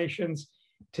congratulations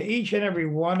to each and every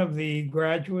one of the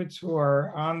graduates who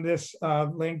are on this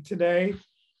link today,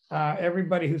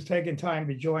 everybody who's taken time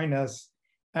to join us.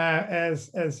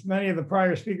 As many of the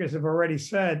prior speakers have already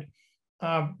said,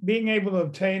 being able to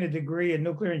obtain a degree in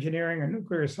nuclear engineering or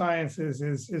nuclear sciences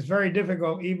is very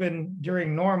difficult even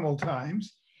during normal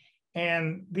times.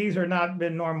 And these are not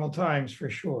been normal times for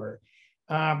sure.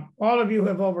 All of you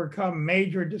have overcome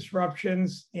major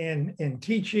disruptions in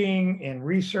teaching, in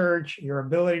research, your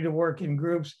ability to work in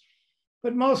groups,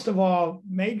 but most of all,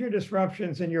 major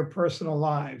disruptions in your personal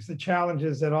lives. The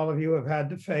challenges that all of you have had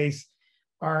to face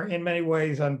are in many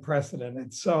ways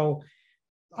unprecedented. So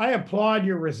I applaud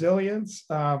your resilience,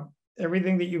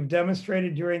 everything that you've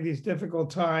demonstrated during these difficult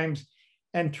times,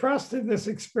 and trust that this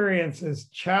experience, as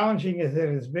challenging as it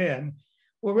has been,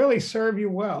 will really serve you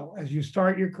well as you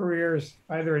start your careers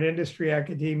either in industry,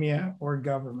 academia, or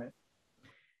government.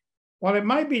 While it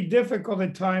might be difficult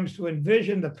at times to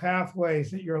envision the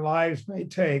pathways that your lives may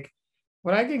take,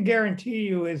 what I can guarantee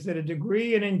you is that a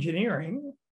degree in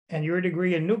engineering and your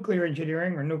degree in nuclear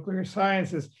engineering or nuclear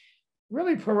sciences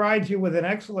really provides you with an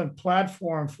excellent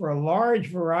platform for a large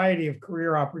variety of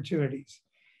career opportunities.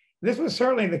 This was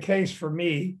certainly the case for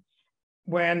me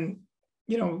when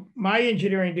my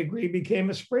engineering degree became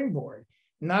a springboard,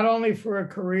 not only for a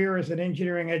career as an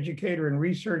engineering educator and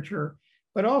researcher,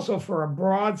 but also for a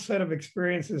broad set of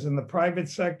experiences in the private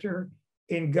sector,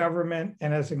 in government,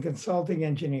 and as a consulting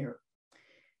engineer.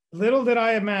 Little did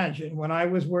I imagine when I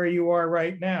was where you are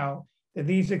right now, that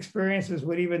these experiences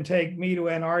would even take me to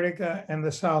Antarctica and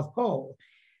the South Pole,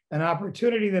 an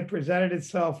opportunity that presented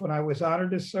itself when I was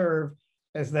honored to serve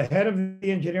as the head of the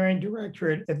engineering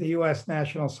directorate at the U.S.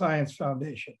 National Science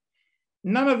Foundation.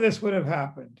 None of this would have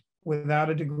happened without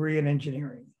a degree in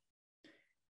engineering.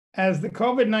 As the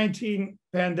COVID-19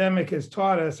 pandemic has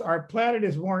taught us, our planet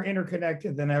is more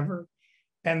interconnected than ever,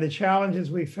 and the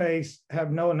challenges we face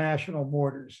have no national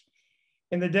borders.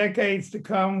 In the decades to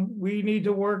come, we need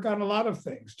to work on a lot of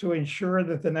things to ensure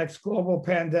that the next global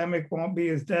pandemic won't be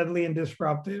as deadly and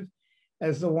disruptive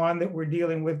as the one that we're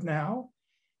dealing with now.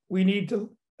 We need to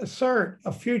assert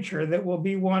a future that will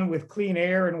be one with clean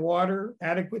air and water,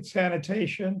 adequate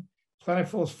sanitation,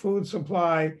 plentiful food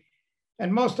supply,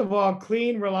 and most of all,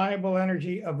 clean, reliable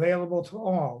energy available to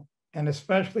all, and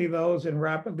especially those in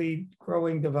rapidly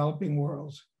growing developing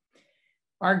worlds.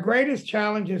 Our greatest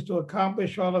challenge is to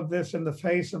accomplish all of this in the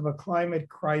face of a climate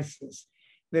crisis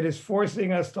that is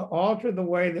forcing us to alter the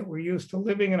way that we're used to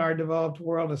living in our developed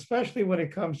world, especially when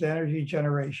it comes to energy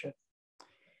generation.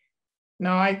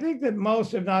 Now, I think that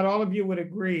most, if not all of you, would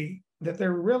agree that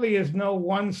there really is no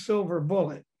one silver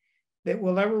bullet that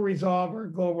will ever resolve our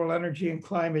global energy and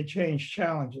climate change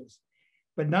challenges.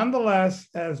 But nonetheless,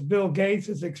 as Bill Gates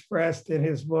has expressed in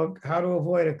his book, How to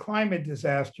Avoid a Climate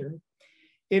Disaster,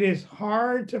 it is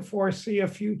hard to foresee a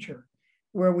future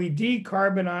where we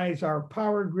decarbonize our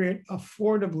power grid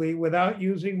affordably without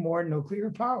using more nuclear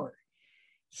power.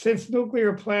 Since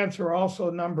nuclear plants are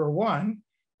also number one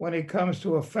when it comes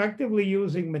to effectively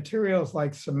using materials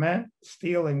like cement,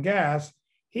 steel, and gas,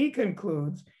 he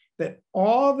concludes that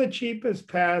all the cheapest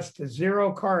paths to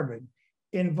zero carbon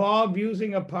involve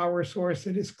using a power source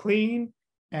that is clean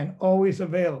and always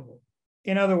available.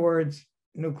 In other words,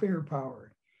 nuclear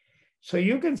power. So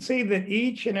you can see that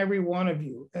each and every one of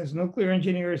you as nuclear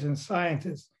engineers and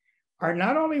scientists are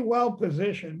not only well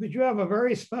positioned, but you have a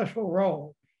very special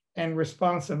role and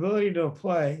responsibility to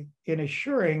play in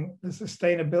assuring the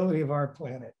sustainability of our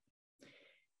planet.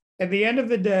 At the end of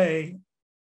the day,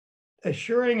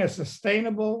 assuring a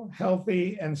sustainable,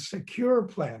 healthy, and secure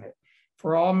planet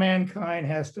for all mankind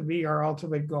has to be our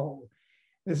ultimate goal.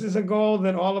 This is a goal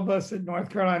that all of us at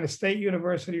North Carolina State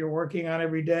University are working on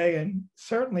every day, and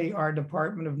certainly our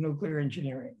Department of Nuclear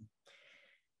Engineering.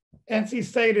 NC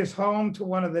State is home to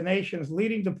one of the nation's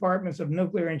leading departments of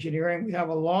nuclear engineering. We have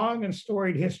a long and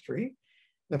storied history,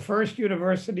 the first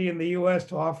university in the US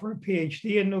to offer a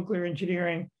PhD in nuclear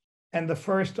engineering, and the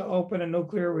first to open a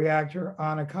nuclear reactor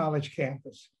on a college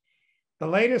campus. The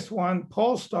latest one,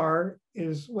 Polestar,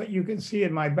 is what you can see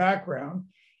in my background,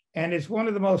 and it's one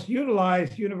of the most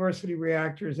utilized university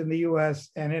reactors in the US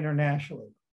and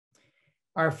internationally.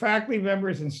 Our faculty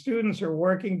members and students are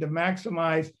working to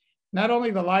maximize not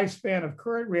only the lifespan of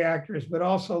current reactors, but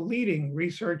also leading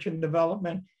research and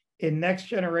development in next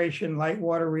generation light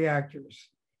water reactors.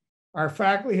 Our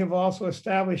faculty have also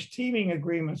established teaming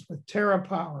agreements with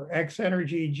TerraPower,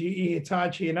 X-Energy, GE,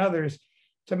 Hitachi, and others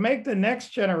to make the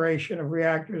next generation of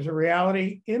reactors a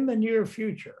reality in the near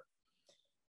future.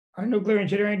 Our nuclear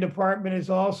engineering department is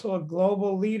also a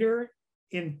global leader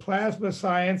in plasma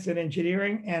science and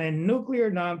engineering and in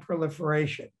nuclear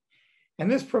nonproliferation. And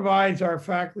this provides our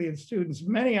faculty and students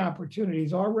many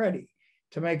opportunities already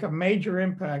to make a major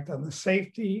impact on the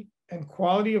safety and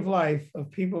quality of life of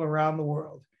people around the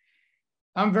world.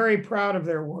 I'm very proud of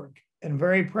their work and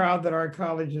very proud that our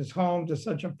college is home to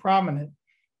such a prominent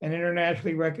and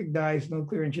internationally recognized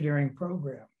nuclear engineering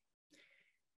program.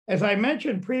 As I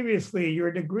mentioned previously,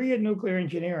 your degree in nuclear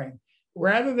engineering,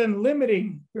 rather than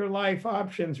limiting your life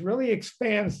options, really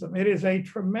expands them. It is a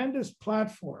tremendous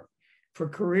platform for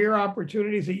career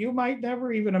opportunities that you might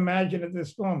never even imagine at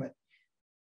this moment.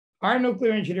 Our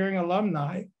nuclear engineering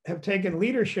alumni have taken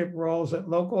leadership roles at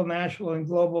local, national, and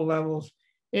global levels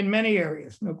in many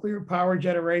areas, nuclear power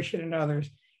generation and others,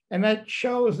 and that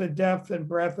shows the depth and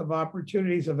breadth of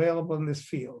opportunities available in this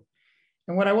field.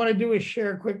 And what I want to do is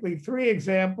share quickly 3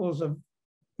 examples of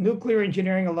nuclear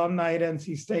engineering alumni at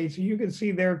NC State so you can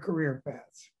see their career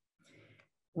paths.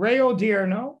 Ray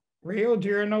Odierno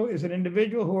is an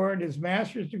individual who earned his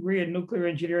master's degree in nuclear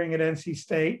engineering at NC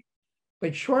State,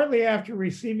 but shortly after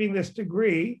receiving this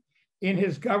degree in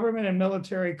his government and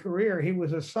military career, he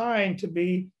was assigned to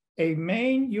be a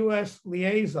main US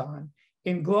liaison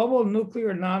in global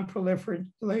nuclear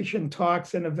nonproliferation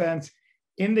talks and events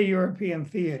in the European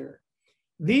theater.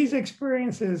 These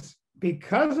experiences,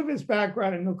 because of his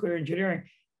background in nuclear engineering,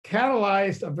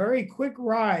 catalyzed a very quick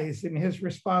rise in his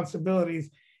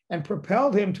responsibilities and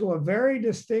propelled him to a very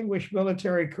distinguished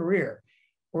military career,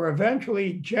 where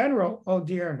eventually General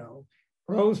Odierno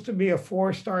rose to be a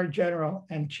 4-star general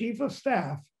and chief of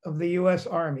staff of the US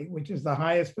Army, which is the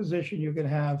highest position you can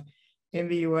have in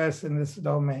the US in this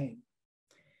domain.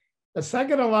 The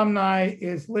second alumni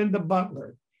is Linda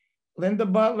Butler. Linda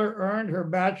Butler earned her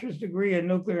bachelor's degree in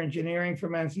nuclear engineering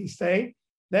from NC State,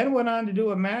 then went on to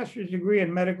do a master's degree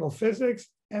in medical physics,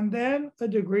 and then a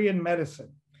degree in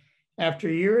medicine. After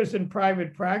years in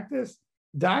private practice,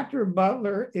 Dr.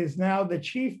 Butler is now the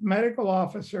chief medical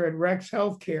officer at Rex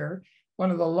Healthcare, one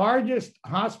of the largest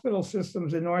hospital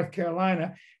systems in North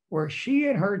Carolina, where she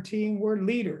and her team were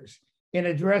leaders in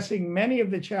addressing many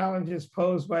of the challenges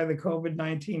posed by the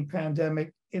COVID-19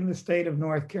 pandemic in the state of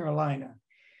North Carolina.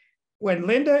 When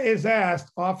Linda is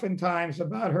asked oftentimes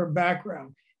about her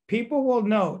background, people will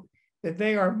note that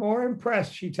they are more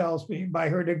impressed, she tells me, by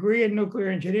her degree in nuclear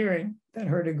engineering than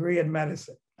her degree in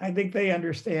medicine. I think they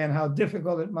understand how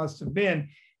difficult it must have been,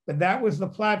 but that was the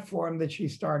platform that she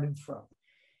started from.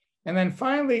 And then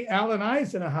finally, Alan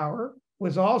Eisenhower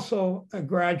was also a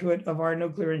graduate of our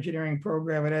nuclear engineering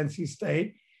program at NC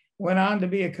State, went on to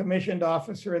be a commissioned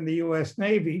officer in the US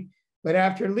Navy, but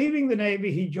after leaving the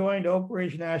Navy, he joined Oak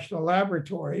Ridge National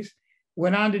Laboratories,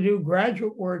 went on to do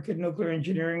graduate work in nuclear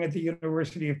engineering at the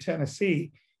University of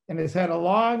Tennessee, and has had a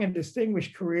long and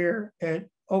distinguished career at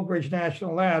Oak Ridge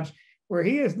National Labs, where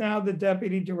he is now the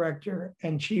Deputy Director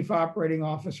and Chief Operating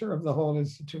Officer of the whole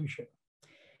institution.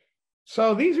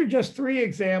 So these are just 3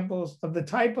 examples of the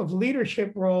type of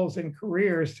leadership roles and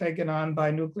careers taken on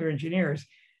by nuclear engineers.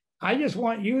 I just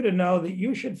want you to know that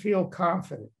you should feel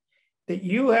confident that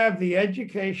you have the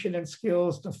education and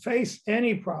skills to face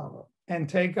any problem and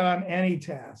take on any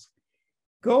task.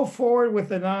 Go forward with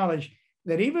the knowledge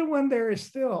that even when there is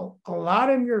still a lot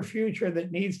in your future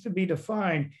that needs to be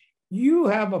defined, you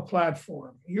have a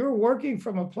platform. You're working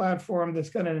from a platform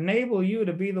that's going to enable you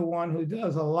to be the one who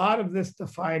does a lot of this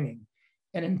defining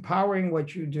and empowering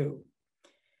what you do.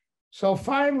 So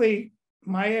finally,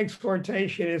 my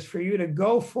exhortation is for you to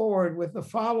go forward with the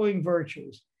following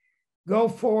virtues. Go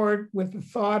forward with the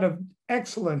thought of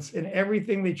excellence in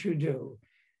everything that you do.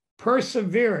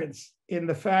 Perseverance in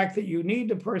the fact that you need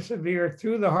to persevere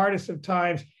through the hardest of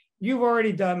times. You've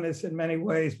already done this in many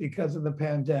ways because of the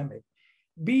pandemic.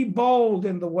 Be bold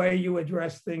in the way you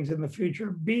address things in the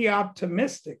future. Be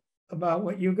optimistic about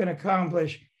what you can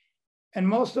accomplish. And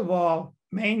most of all,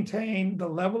 maintain the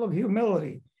level of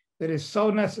humility that is so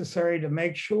necessary to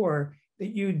make sure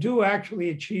that you do actually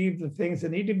achieve the things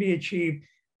that need to be achieved,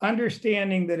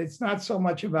 understanding that it's not so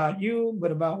much about you,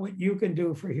 but about what you can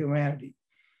do for humanity.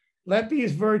 Let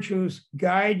these virtues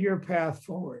guide your path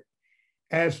forward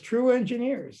as true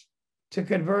engineers to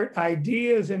convert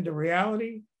ideas into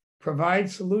reality,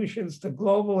 provide solutions to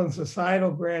global and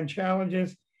societal grand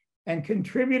challenges, and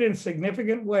contribute in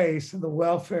significant ways to the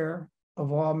welfare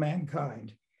of all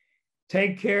mankind.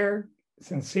 Take care.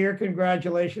 Sincere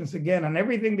congratulations again on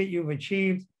everything that you've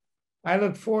achieved. I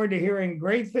look forward to hearing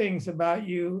great things about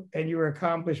you and your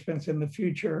accomplishments in the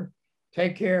future.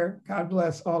 Take care. God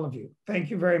bless all of you.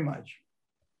 Thank you very much.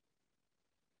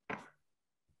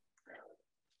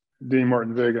 Dean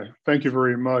Martin Vega, thank you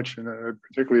very much. And I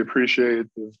particularly appreciate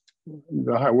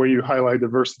the way you highlight the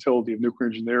versatility of nuclear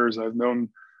engineers. I've known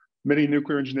many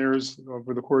nuclear engineers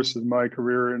over the course of my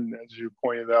career, and as you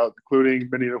pointed out, including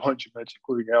many of the ones you mentioned,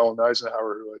 including Alan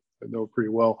Eisenhower, who I know pretty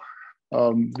well.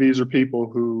 These are people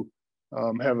who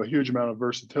have a huge amount of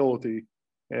versatility,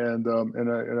 and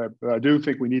I do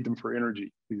think we need them for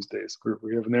energy these days.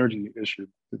 We have an energy issue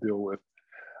to deal with.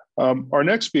 Our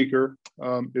next speaker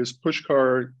is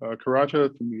Pushkar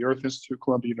Karata from the Earth Institute,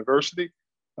 Columbia University.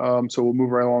 So we'll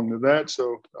move right along to that.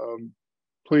 So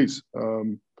please,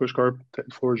 Pushkar, the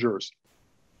floor is yours.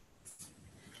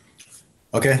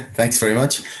 Okay, thanks very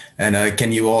much. And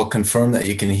can you all confirm that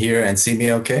you can hear and see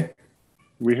me okay?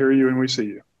 We hear you and we see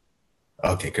you.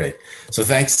 Okay, great. So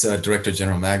thanks, Director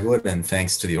General Magwood, and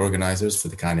thanks to the organizers for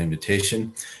the kind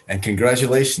invitation. And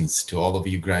congratulations to all of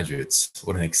you graduates.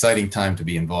 What an exciting time to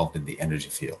be involved in the energy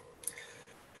field.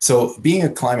 So being a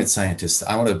climate scientist,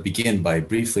 I want to begin by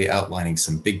briefly outlining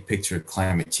some big picture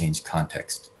climate change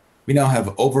context. We now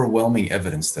have overwhelming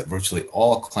evidence that virtually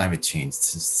all climate change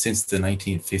since the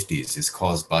 1950s is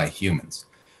caused by humans,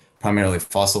 primarily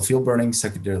fossil fuel burning,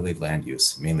 secondarily land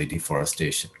use, mainly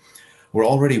deforestation. We're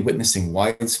already witnessing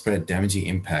widespread damaging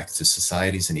impacts to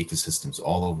societies and ecosystems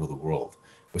all over the world,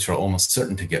 which are almost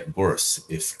certain to get worse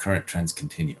if current trends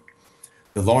continue.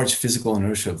 The large physical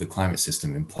inertia of the climate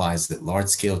system implies that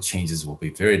large-scale changes will be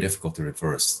very difficult to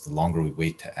reverse the longer we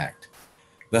wait to act.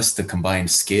 Thus, the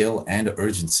combined scale and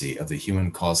urgency of the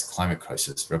human-caused climate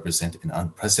crisis represent an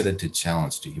unprecedented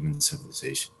challenge to human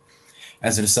civilization.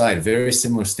 As an aside, very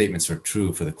similar statements are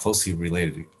true for the closely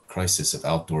related crisis of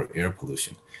outdoor air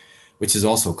pollution, which is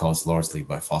also caused largely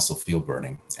by fossil fuel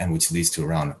burning and which leads to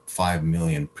around 5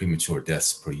 million premature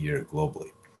deaths per year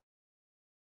globally.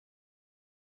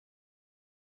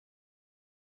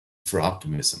 For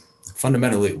optimism,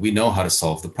 fundamentally, we know how to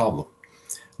solve the problem.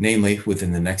 Namely,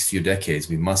 within the next few decades,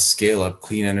 we must scale up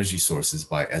clean energy sources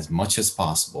by as much as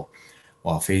possible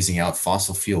while phasing out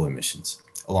fossil fuel emissions,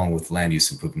 along with land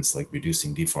use improvements like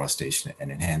reducing deforestation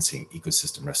and enhancing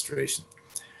ecosystem restoration.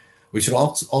 We should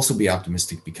also be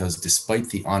optimistic because despite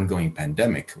the ongoing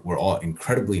pandemic, we're all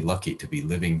incredibly lucky to be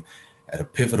living at a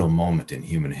pivotal moment in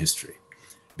human history.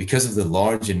 Because of the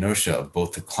large inertia of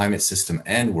both the climate system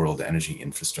and world energy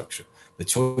infrastructure, the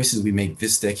choices we make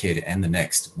this decade and the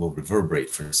next will reverberate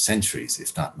for centuries,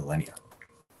 if not millennia.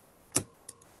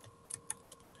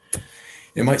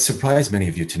 It might surprise many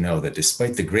of you to know that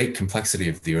despite the great complexity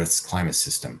of the Earth's climate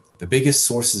system, the biggest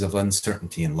sources of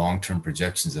uncertainty in long-term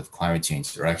projections of climate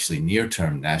change are actually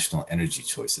near-term national energy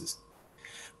choices.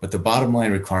 But the bottom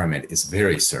line requirement is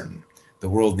very certain. The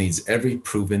world needs every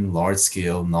proven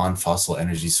large-scale non-fossil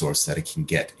energy source that it can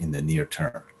get in the near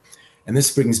term. And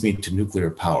this brings me to nuclear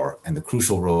power and the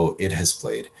crucial role it has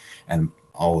played, and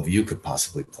all of you could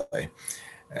possibly play,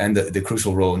 and the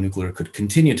crucial role nuclear could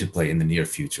continue to play in the near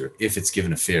future if it's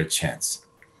given a fair chance.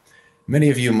 Many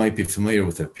of you might be familiar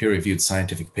with a peer-reviewed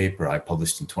scientific paper I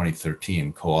published in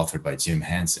 2013, co-authored by Jim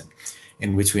Hansen,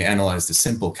 in which we analyzed a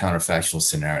simple counterfactual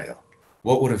scenario.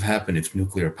 What would have happened if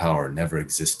nuclear power never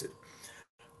existed?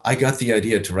 I got the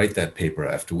idea to write that paper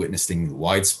after witnessing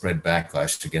widespread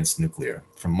backlash against nuclear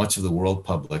from much of the world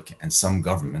public and some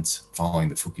governments following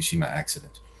the Fukushima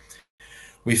accident.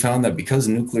 We found that because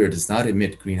nuclear does not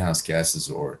emit greenhouse gases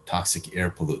or toxic air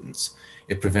pollutants,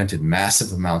 it prevented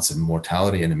massive amounts of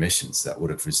mortality and emissions that would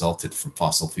have resulted from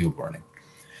fossil fuel burning.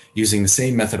 Using the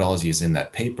same methodology as in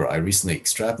that paper, I recently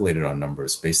extrapolated our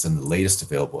numbers based on the latest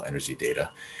available energy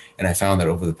data, and I found that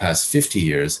over the past 50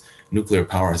 years, nuclear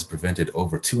power has prevented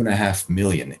over 2.5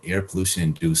 million air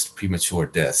pollution-induced premature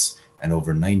deaths and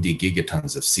over 90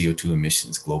 gigatons of CO2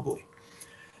 emissions globally.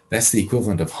 That's the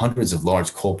equivalent of hundreds of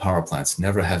large coal power plants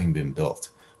never having been built,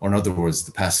 or in other words,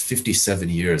 the past 57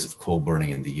 years of coal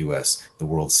burning in the US, the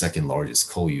world's second largest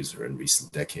coal user in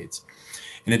recent decades.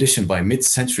 In addition, by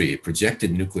mid-century,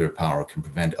 projected nuclear power can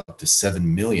prevent up to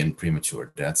 7 million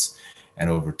premature deaths and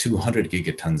over 200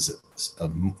 gigatons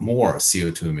of more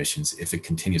CO2 emissions if it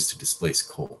continues to displace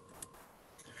coal.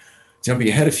 Jumping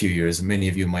ahead a few years, many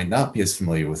of you might not be as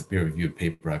familiar with a peer-reviewed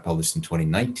paper I published in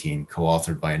 2019,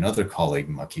 co-authored by another colleague,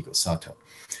 Makiko Sato.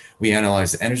 We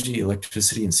analyzed energy,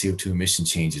 electricity, and CO2 emission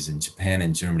changes in Japan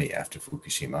and Germany after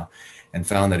Fukushima, and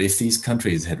found that if these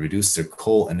countries had reduced their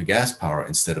coal and gas power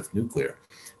instead of nuclear,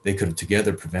 they could have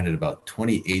together prevented about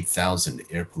 28,000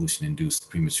 air pollution-induced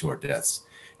premature deaths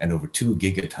and over 2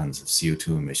 gigatons of CO2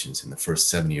 emissions in the first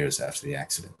 7 years after the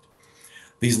accident.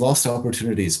 These lost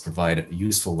opportunities provide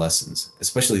useful lessons,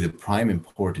 especially the prime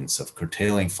importance of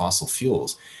curtailing fossil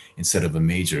fuels instead of a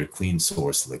major clean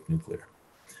source like nuclear.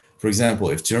 For example,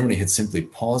 if Germany had simply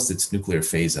paused its nuclear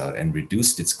phase-out and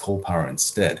reduced its coal power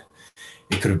instead,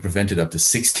 it could have prevented up to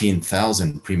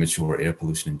 16,000 premature air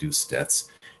pollution-induced deaths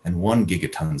and 1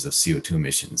 gigatons of CO2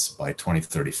 emissions by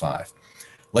 2035.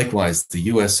 Likewise, the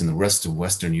US and the rest of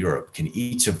Western Europe can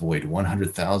each avoid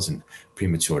 100,000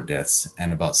 premature deaths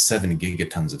and about 7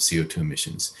 gigatons of CO2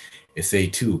 emissions if they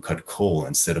too cut coal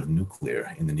instead of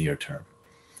nuclear in the near term.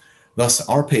 Thus,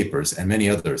 our papers and many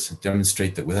others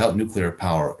demonstrate that without nuclear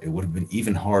power, it would have been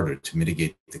even harder to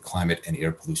mitigate the climate and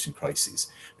air pollution crises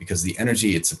because the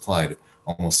energy it supplied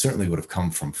almost certainly would have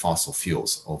come from fossil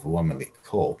fuels, overwhelmingly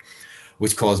coal,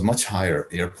 which cause much higher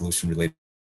air pollution-related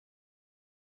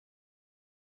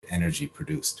energy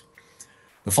produced.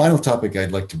 The final topic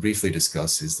I'd like to briefly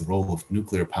discuss is the role of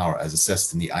nuclear power as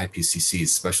assessed in the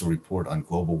IPCC's special report on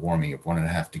global warming of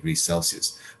 1.5 degrees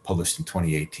Celsius, published in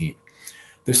 2018.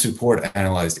 This report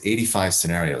analyzed 85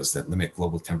 scenarios that limit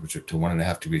global temperature to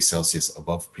 1.5 degrees Celsius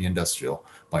above pre-industrial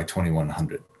by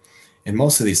 2100. In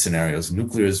most of these scenarios,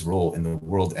 nuclear's role in the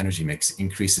world energy mix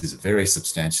increases very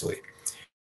substantially.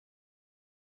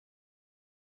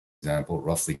 For example,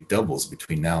 roughly doubles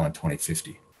between now and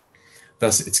 2050.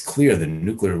 Thus, it's clear that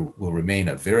nuclear will remain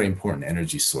a very important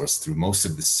energy source through most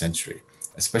of this century,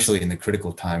 especially in the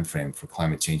critical time frame for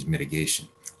climate change mitigation,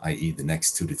 i.e. the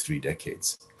next 2 to 3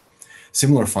 decades.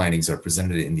 Similar findings are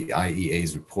presented in the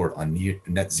IEA's report on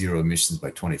net zero emissions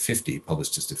by 2050,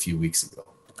 published just a few weeks ago.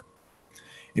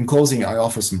 In closing, I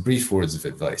offer some brief words of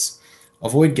advice.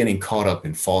 Avoid getting caught up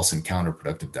in false and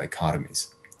counterproductive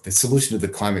dichotomies. The solution to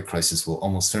the climate crisis will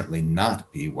almost certainly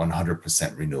not be 100%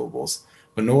 renewables,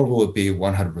 but nor will it be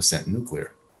 100%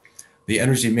 nuclear. The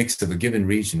energy mix of a given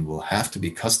region will have to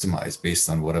be customized based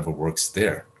on whatever works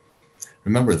there.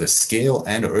 Remember, the scale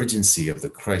and urgency of the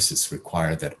crisis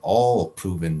require that all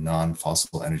proven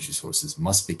non-fossil energy sources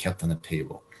must be kept on the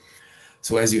table.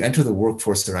 So as you enter the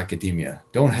workforce or academia,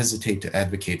 don't hesitate to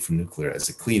advocate for nuclear as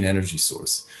a clean energy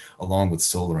source, along with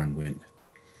solar and wind.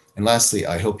 And lastly,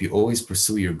 I hope you always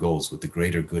pursue your goals with the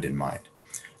greater good in mind.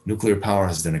 Nuclear power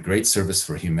has done a great service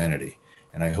for humanity,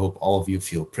 and I hope all of you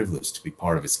feel privileged to be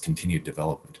part of its continued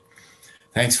development.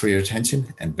 Thanks for your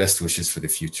attention and best wishes for the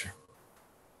future.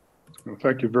 Well,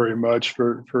 thank you very much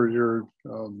for your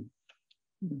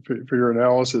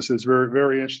analysis. It's very,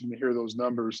 very interesting to hear those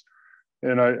numbers,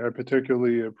 and I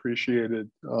particularly appreciated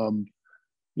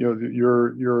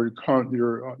your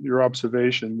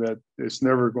observation that it's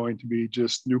never going to be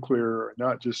just nuclear or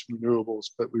not just renewables,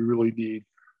 but we really need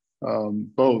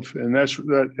both. And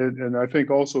and I think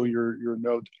also your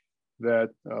note that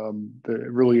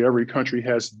really every country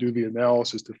has to do the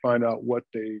analysis to find out what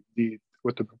they need,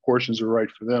 what the proportions are right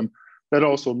for them. That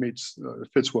also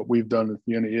fits what we've done at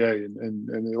the NEA,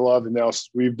 and a lot of the analysis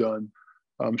we've done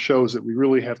shows that we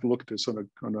really have to look at this on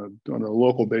a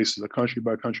local basis, a country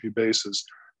by country basis,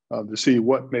 to see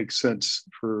what makes sense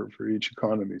for each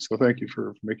economy. So thank you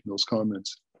for making those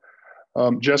comments.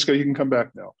 Jessica, you can come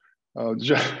back now. And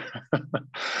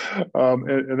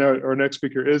our next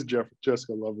speaker is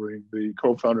Jessica Lovering, the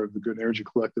co-founder of the Good Energy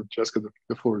Collective. Jessica,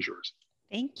 the floor is yours.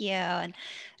 Thank you.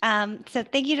 And so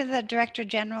thank you to the Director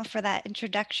General for that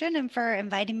introduction and for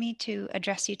inviting me to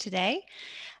address you today.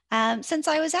 Since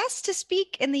I was asked to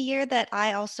speak in the year that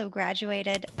I also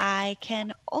graduated, I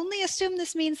can only assume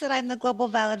this means that I'm the global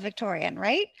valedictorian,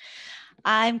 right?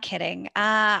 I'm kidding.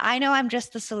 I know I'm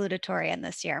just the salutatorian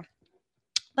this year.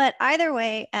 But either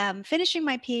way, finishing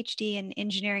my PhD in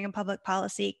engineering and public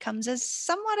policy comes as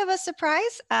somewhat of a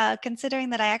surprise, considering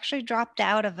that I actually dropped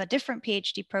out of a different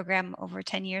PhD program over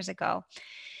 10 years ago.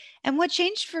 And what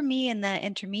changed for me in the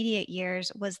intermediate years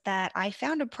was that I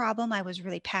found a problem I was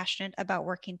really passionate about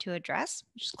working to address,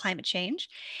 which is climate change.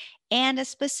 and a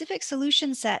specific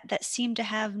solution set that seemed to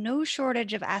have no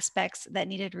shortage of aspects that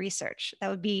needed research. That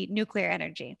would be nuclear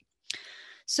energy.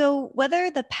 So,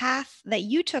 whether the path that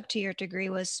you took to your degree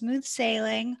was smooth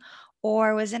sailing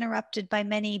or was interrupted by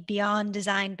many beyond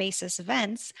design basis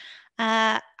events,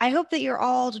 I hope that you're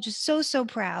all just so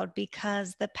proud,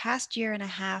 because the past year and a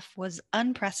half was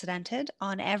unprecedented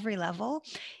on every level,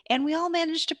 and we all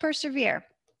managed to persevere.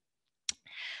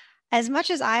 As much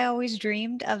as I always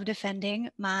dreamed of defending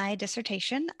my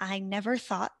dissertation, I never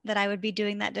thought that I would be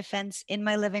doing that defense in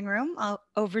my living room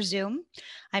over Zoom.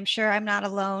 I'm sure I'm not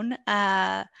alone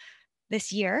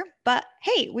this year, but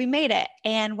hey, we made it.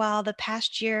 And while the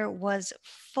past year was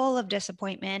full of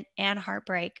disappointment and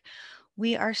heartbreak,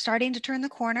 we are starting to turn the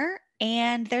corner,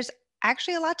 and there's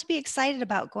actually a lot to be excited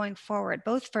about going forward,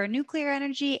 both for nuclear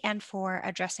energy and for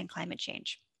addressing climate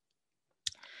change.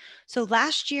 So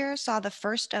last year saw the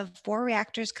first of 4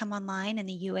 reactors come online in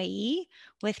the UAE,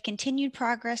 with continued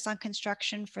progress on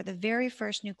construction for the very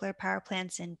first nuclear power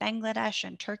plants in Bangladesh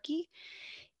and Turkey.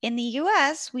 In the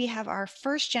US, we have our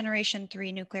first generation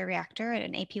 3 nuclear reactor at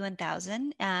an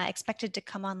AP1000 expected to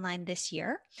come online this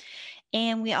year.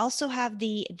 And we also have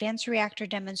the Advanced Reactor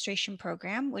Demonstration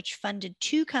Program, which funded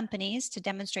 2 companies to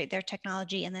demonstrate their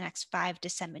technology in the next 5 to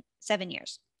 7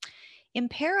 years. In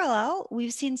parallel,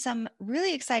 we've seen some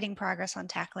really exciting progress on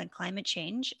tackling climate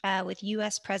change, with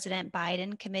US President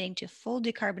Biden committing to full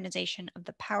decarbonization of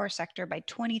the power sector by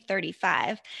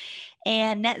 2035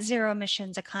 and net zero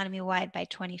emissions economy-wide by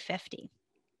 2050.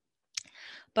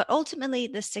 But ultimately,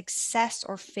 the success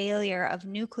or failure of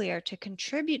nuclear to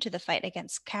contribute to the fight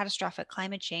against catastrophic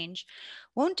climate change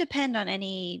won't depend on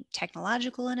any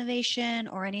technological innovation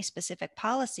or any specific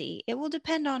policy. It will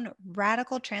depend on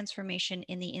radical transformation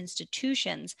in the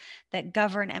institutions that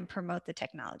govern and promote the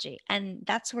technology. And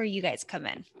that's where you guys come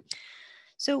in.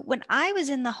 So when I was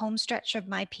in the home stretch of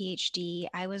my PhD,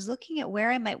 I was looking at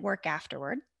where I might work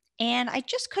afterward. And I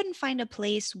just couldn't find a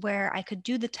place where I could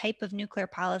do the type of nuclear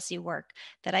policy work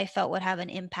that I felt would have an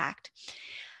impact.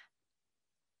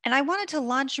 And I wanted to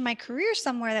launch my career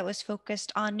somewhere that was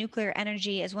focused on nuclear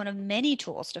energy as one of many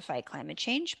tools to fight climate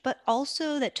change, but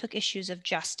also that took issues of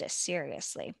justice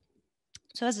seriously.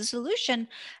 So as a solution,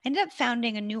 I ended up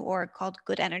founding a new org called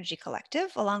Good Energy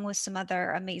Collective, along with some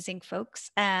other amazing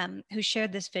folks who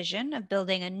shared this vision of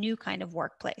building a new kind of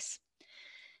workplace.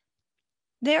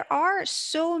 There are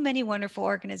so many wonderful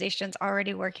organizations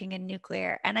already working in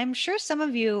nuclear, and I'm sure some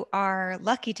of you are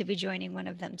lucky to be joining one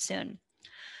of them soon.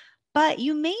 But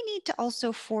you may need to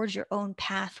also forge your own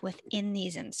path within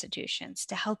these institutions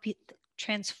to help you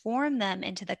transform them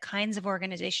into the kinds of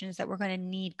organizations that we're going to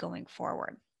need going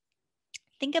forward.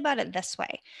 Think about it this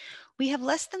way. We have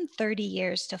less than 30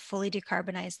 years to fully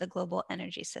decarbonize the global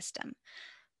energy system.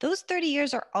 Those 30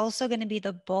 years are also going to be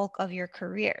the bulk of your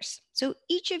careers. So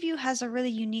each of you has a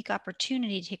really unique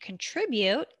opportunity to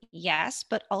contribute, yes,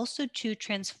 but also to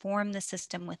transform the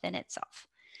system within itself.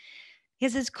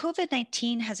 Because as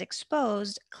COVID-19 has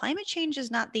exposed, climate change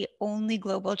is not the only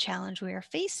global challenge we are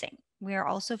facing. We are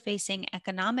also facing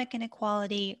economic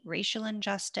inequality, racial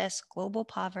injustice, global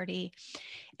poverty,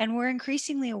 and we're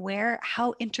increasingly aware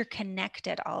how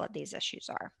interconnected all of these issues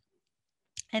are.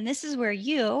 And this is where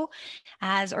you,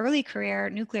 as early career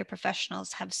nuclear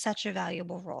professionals, have such a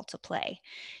valuable role to play.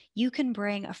 You can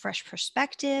bring a fresh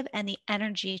perspective and the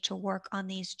energy to work on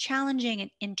these challenging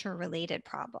and interrelated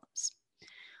problems.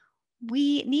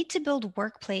 We need to build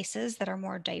workplaces that are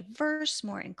more diverse,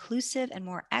 more inclusive, and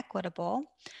more equitable,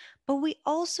 but we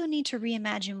also need to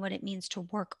reimagine what it means to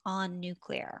work on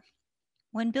nuclear.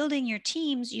 When building your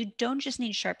teams, you don't just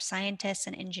need sharp scientists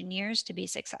and engineers to be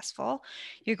successful.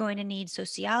 You're going to need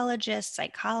sociologists,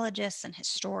 psychologists, and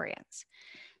historians.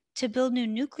 To build new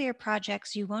nuclear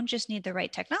projects, you won't just need the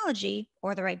right technology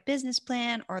or the right business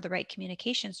plan or the right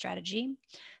communication strategy,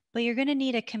 but you're going to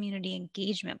need a community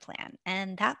engagement plan.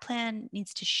 And that plan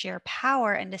needs to share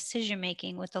power and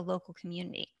decision-making with the local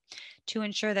community to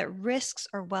ensure that risks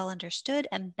are well understood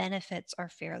and benefits are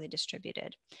fairly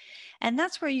distributed. And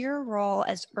that's where your role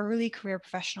as early career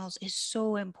professionals is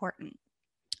so important.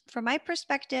 From my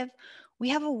perspective, we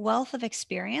have a wealth of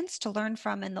experience to learn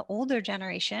from in the older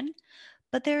generation,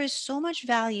 but there is so much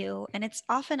value, and it's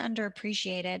often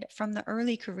underappreciated, from the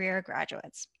early career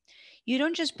graduates. You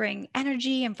don't just bring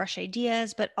energy and fresh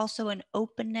ideas, but also an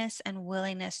openness and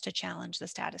willingness to challenge the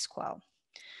status quo.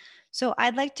 So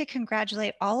I'd like to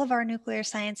congratulate all of our nuclear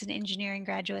science and engineering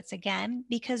graduates again,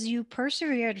 because you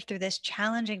persevered through this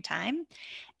challenging time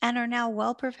and are now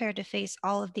well prepared to face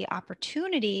all of the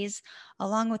opportunities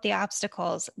along with the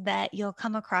obstacles that you'll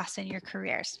come across in your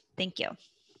careers. Thank you.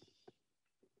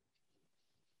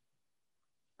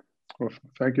 Well,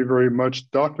 thank you very much,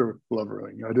 Dr.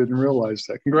 Lovering. I didn't realize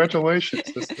that. Congratulations.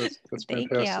 That's Thank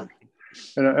fantastic.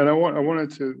 you. And I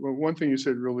wanted to, well, one thing you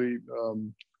said really,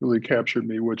 really captured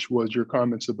me, which was your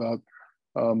comments about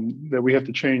that we have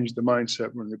to change the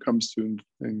mindset when it comes to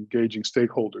engaging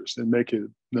stakeholders and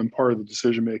making them part of the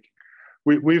decision making.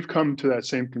 We've come to that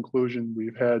same conclusion.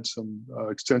 We've had some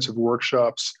extensive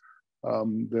workshops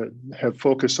that have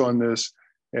focused on this,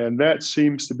 and that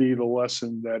seems to be the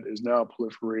lesson that is now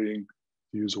proliferating,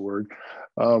 to use a word,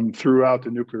 throughout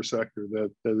the nuclear sector,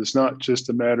 that it's not just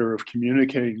a matter of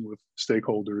communicating with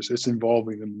stakeholders, it's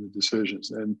involving them in the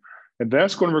decisions. And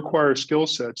that's going to require skill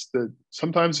sets that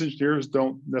sometimes engineers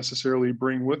don't necessarily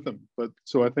bring with them. But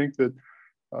so I think that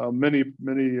many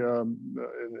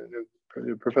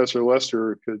Professor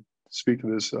Lester could speak to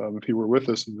this if he were with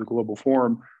us in the Global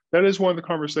Forum. That is one of the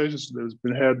conversations that has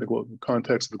been had in the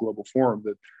context of the Global Forum,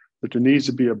 that there needs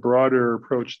to be a broader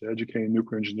approach to educating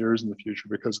nuclear engineers in the future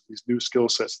because of these new skill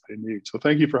sets they need. So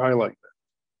thank you for highlighting that.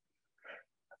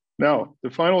 Now, the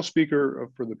final speaker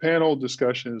for the panel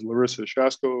discussion is Larissa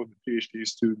Shasko, the PhD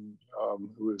student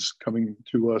who is coming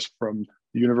to us from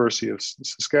the University of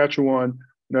Saskatchewan.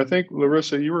 And I think,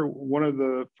 Larissa, you were one of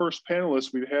the first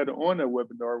panelists we had on a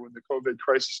webinar when the COVID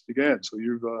crisis began. So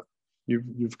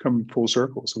you've come full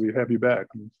circle. So we have you back.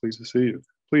 I'm pleased to see you.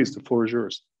 Please, the floor is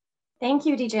yours. Thank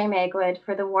you, DJ Magwood,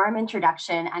 for the warm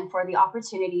introduction and for the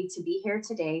opportunity to be here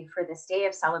today for this day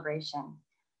of celebration.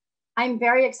 I'm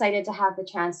very excited to have the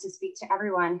chance to speak to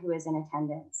everyone who is in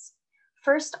attendance.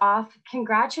 First off,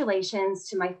 congratulations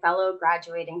to my fellow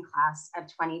graduating class of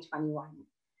 2021.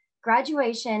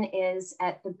 Graduation is,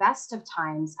 at the best of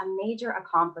times, a major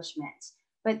accomplishment,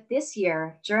 but this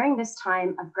year, during this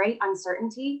time of great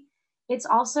uncertainty, it's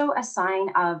also a sign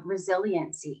of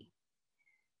resiliency.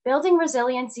 Building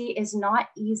resiliency is not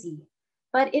easy,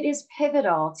 but it is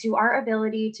pivotal to our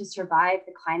ability to survive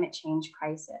the climate change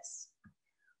crisis.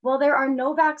 While there are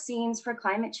no vaccines for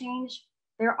climate change,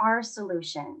 there are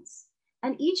solutions.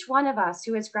 And each one of us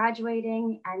who is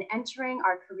graduating and entering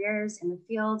our careers in the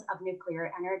field of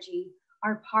nuclear energy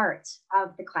are part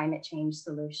of the climate change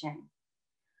solution.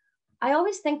 I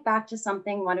always think back to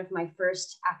something one of my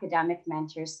first academic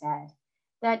mentors said,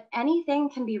 that anything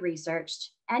can be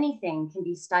researched, anything can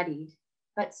be studied,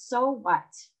 but so what?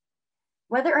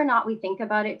 Whether or not we think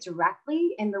about it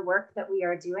directly in the work that we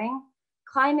are doing,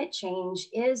 climate change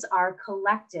is our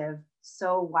collective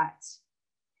so what?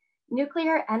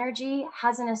 Nuclear energy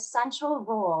has an essential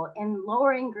role in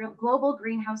lowering global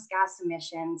greenhouse gas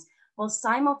emissions while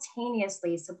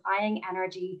simultaneously supplying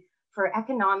energy for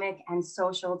economic and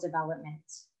social development.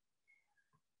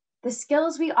 The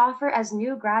skills we offer as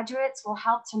new graduates will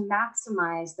help to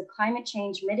maximize the climate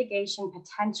change mitigation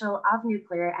potential of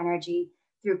nuclear energy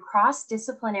through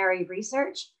cross-disciplinary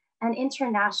research and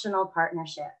international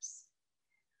partnerships.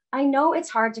 I know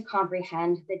it's hard to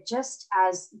comprehend that just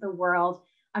as the world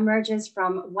emerges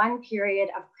from one period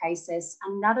of crisis,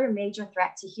 another major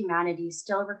threat to humanity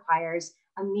still requires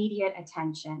immediate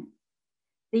attention.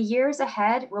 The years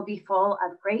ahead will be full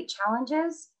of great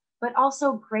challenges, but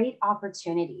also great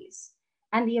opportunities.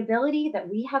 And the ability that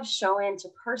we have shown to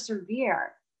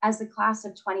persevere as the class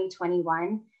of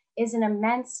 2021 is an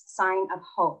immense sign of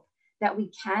hope that we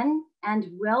can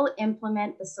and will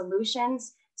implement the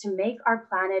solutions to make our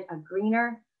planet a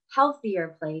greener,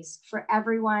 healthier place for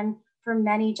everyone for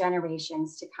many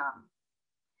generations to come.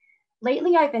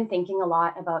 Lately, I've been thinking a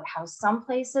lot about how some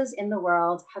places in the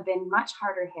world have been much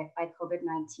harder hit by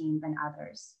COVID-19 than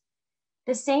others.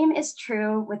 The same is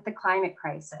true with the climate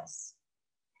crisis.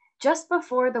 Just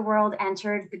before the world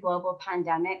entered the global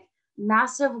pandemic,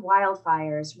 massive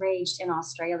wildfires raged in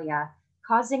Australia,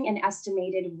 causing an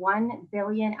estimated 1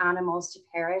 billion animals to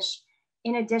perish,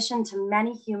 in addition to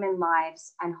many human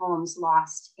lives and homes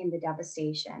lost in the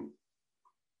devastation.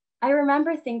 I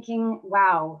remember thinking,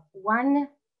 wow, 1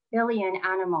 billion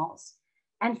animals,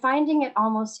 and finding it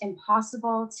almost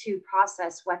impossible to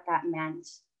process what that meant.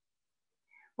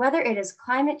 Whether it is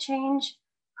climate change,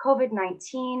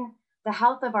 COVID-19, the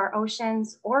health of our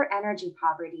oceans, or energy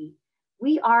poverty,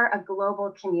 we are a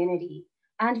global community,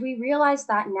 and we realize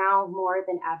that now more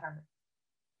than ever.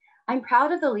 I'm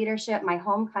proud of the leadership my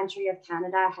home country of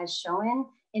Canada has shown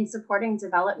in supporting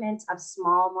development of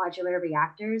small modular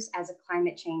reactors as a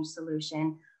climate change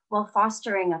solution, while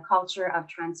fostering a culture of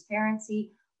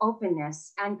transparency,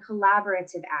 openness, and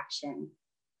collaborative action.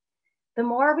 The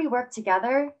more we work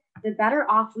together, the better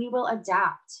off we will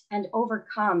adapt and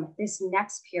overcome this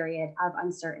next period of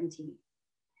uncertainty.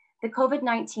 The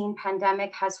COVID-19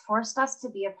 pandemic has forced us to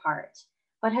be apart,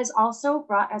 but has also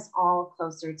brought us all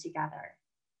closer together.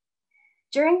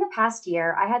 During the past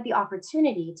year, I had the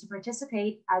opportunity to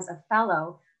participate as a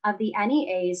fellow of the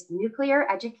NEA's Nuclear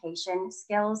Education,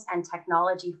 Skills, and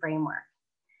Technology Framework.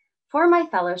 For my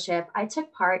fellowship, I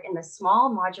took part in the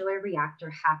Small Modular Reactor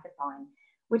Hackathon,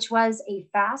 which was a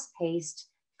fast-paced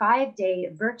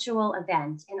 5-day virtual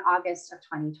event in August of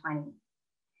 2020.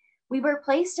 We were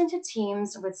placed into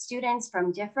teams with students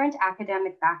from different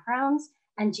academic backgrounds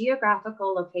and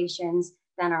geographical locations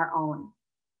than our own.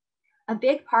 A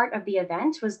big part of the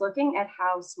event was looking at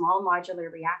how small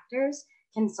modular reactors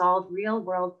can solve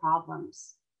real-world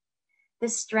problems. The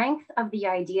strength of the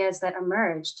ideas that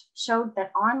emerged showed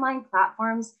that online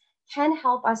platforms can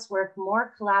help us work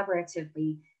more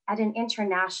collaboratively at an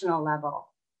international level.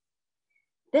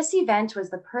 This event was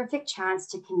the perfect chance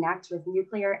to connect with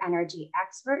nuclear energy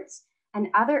experts and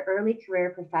other early career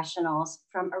professionals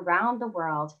from around the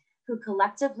world who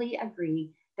collectively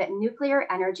agree that nuclear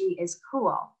energy is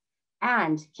cool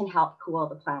and can help cool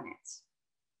the planet.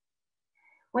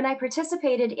 When I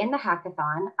participated in the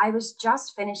hackathon, I was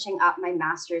just finishing up my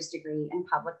master's degree in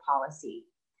public policy.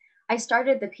 I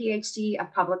started the PhD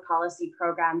of Public Policy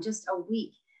program just a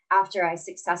week after I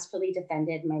successfully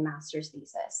defended my master's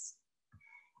thesis.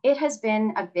 It has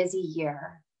been a busy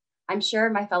year. I'm sure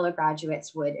my fellow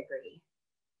graduates would agree.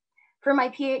 For my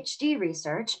PhD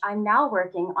research, I'm now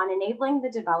working on enabling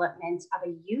the development of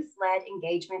a youth-led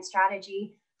engagement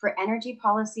strategy for energy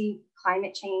policy,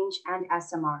 climate change, and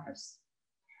SMRs.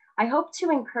 I hope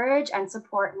to encourage and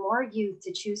support more youth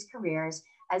to choose careers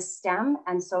as STEM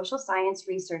and social science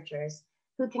researchers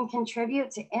who can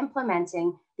contribute to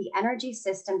implementing the energy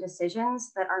system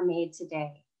decisions that are made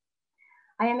today.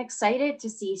 I am excited to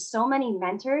see so many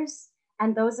mentors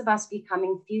and those of us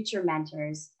becoming future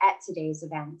mentors at today's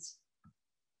event.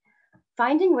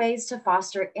 Finding ways to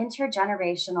foster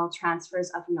intergenerational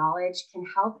transfers of knowledge can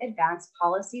help advance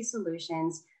policy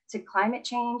solutions to climate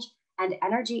change and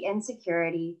energy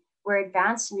insecurity, where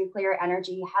advanced nuclear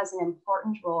energy has an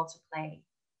important role to play.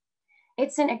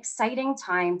 It's an exciting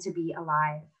time to be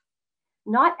alive.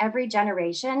 Not every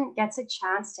generation gets a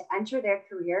chance to enter their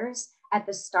careers at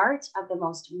the start of the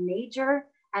most major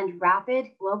and rapid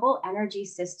global energy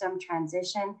system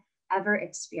transition ever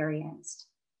experienced.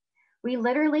 We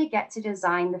literally get to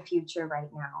design the future right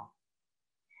now.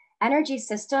 Energy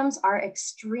systems are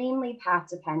extremely path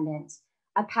dependent,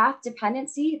 a path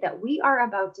dependency that we are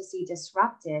about to see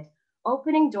disrupted,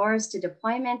 opening doors to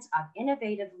deployment of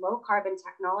innovative low carbon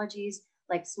technologies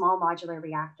like small modular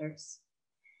reactors.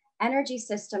 Energy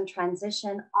system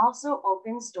transition also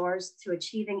opens doors to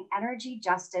achieving energy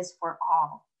justice for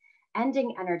all,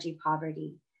 ending energy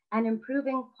poverty, and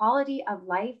improving quality of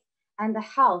life and the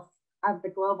health of the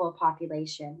global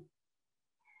population.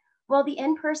 While the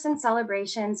in-person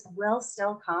celebrations will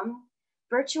still come,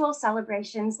 virtual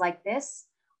celebrations like this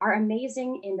are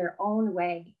amazing in their own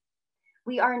way.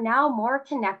 We are now more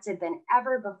connected than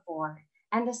ever before,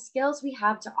 and the skills we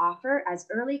have to offer as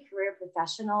early career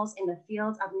professionals in the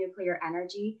field of nuclear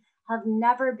energy have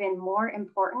never been more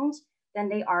important than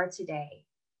they are today.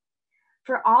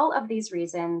 For all of these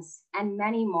reasons and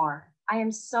many more, I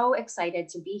am so excited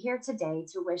to be here today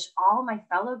to wish all my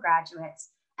fellow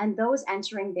graduates and those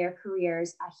entering their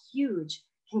careers a huge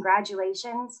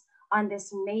congratulations on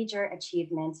this major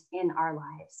achievement in our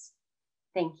lives.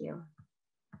 Thank you.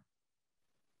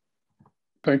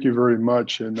 Thank you very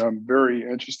much. And I'm very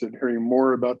interested in hearing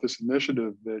more about this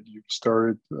initiative that you've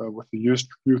started with the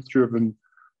youth-driven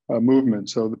movement.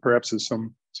 So that perhaps there's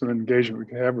some engagement we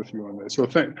can have with you on that. So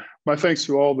my thanks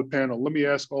to all the panel. Let me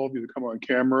ask all of you to come on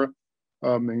camera,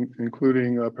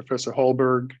 including Professor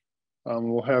Hallberg.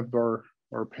 We'll have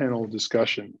our panel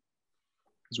discussion.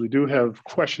 Because we do have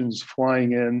questions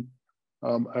flying in.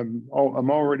 I'm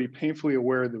already painfully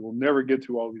aware that we'll never get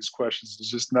to all these questions.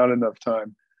 There's just not enough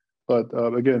time. But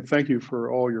again, thank you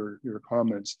for all your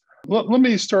comments. Let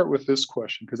me start with this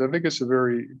question, because I think it's a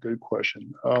very good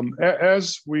question.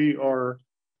 As we are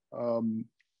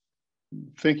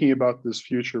thinking about this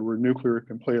future where nuclear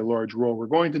can play a large role, we're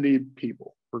going to need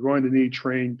people. We're going to need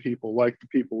trained people like the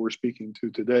people we're speaking to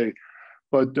today.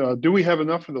 But do we have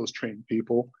enough of those trained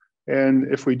people?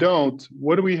 And if we don't,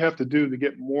 what do we have to do to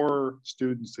get more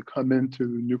students to come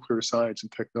into nuclear science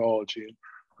and technology? And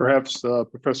perhaps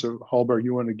Professor Hallberg,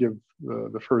 you want to give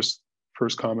the first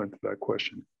comment to that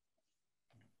question.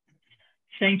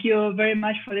 Thank you very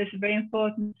much for this very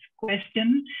important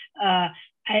question.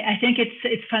 I think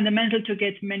it's fundamental to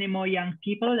get many more young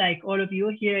people like all of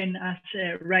you here in us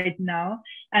right now,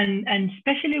 and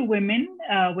especially women.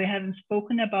 We haven't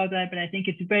spoken about that, but I think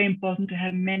it's very important to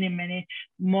have many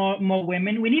more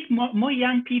women. We need more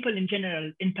young people in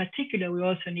general. In particular, we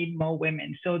also need more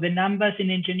women. So the numbers in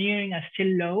engineering are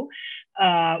still low.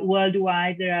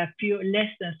 Worldwide, there are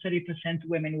less than 30%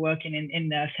 women working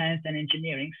in science and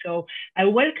engineering. So I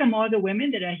welcome all the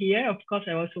women that are here. Of course,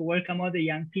 I also welcome all the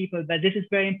young people, but this is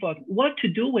very important. What to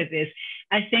do with this?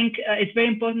 I think it's very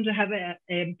important to have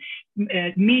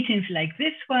meetings like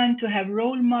this one, to have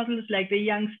role models like the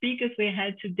young speakers we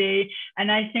had today.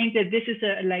 And I think that this is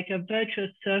like a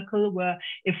virtuous circle where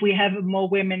if we have more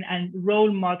women and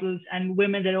role models and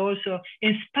women that also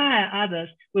inspire others,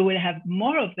 we will have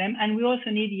more of them. And we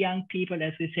also need young people,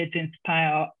 as we said, to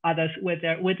inspire others with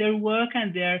their work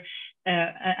and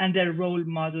their role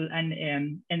model and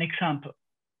an example.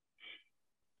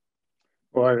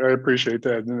 Well, I appreciate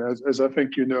that. And as I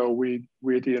think you know, we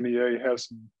at the NEA have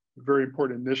some very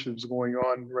important initiatives going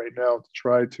on right now to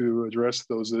try to address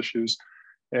those issues.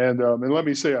 And let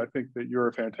me say, I think that you're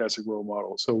a fantastic role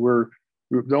model. So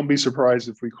don't be surprised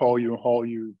if we call you and haul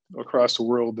you across the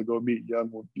world to go meet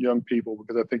young people,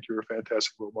 because I think you're a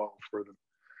fantastic role model for them.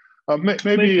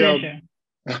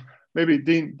 Maybe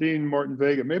Dean Martin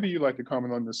Vega, maybe you'd like to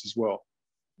comment on this as well.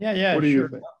 Yeah, what do you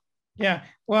think? Yeah,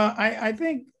 well, I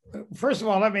think, first of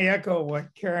all, let me echo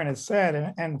what Karen has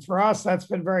said. And for us, that's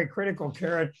been very critical,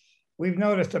 Karen. We've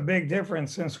noticed a big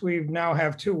difference since we now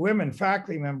have 2 women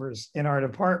faculty members in our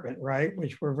department, right?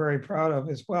 Which we're very proud of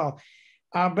as well.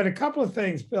 But a couple of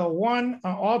things, Bill. One,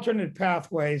 alternate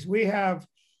pathways. We have,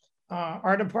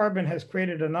 our department has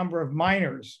created a number of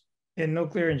minors in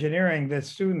nuclear engineering that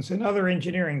students in other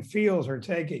engineering fields are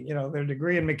taking. You know, their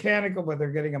degree in mechanical, but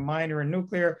they're getting a minor in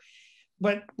nuclear.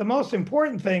 But the most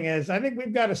important thing is, I think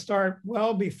we've got to start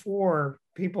well before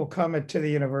people come to the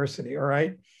university, all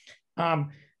right?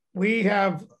 We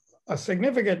have a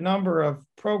significant number of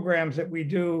programs that we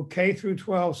do, K through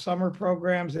 12 summer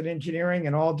programs in engineering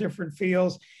in all different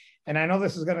fields. And I know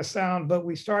this is going to sound, but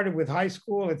we started with high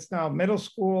school. It's now middle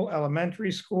school,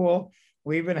 elementary school.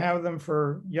 We even have them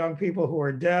for young people who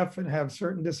are deaf and have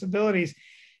certain disabilities.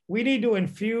 We need to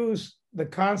infuse the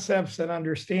concepts and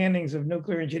understandings of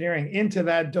nuclear engineering into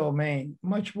that domain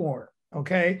much more,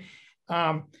 okay?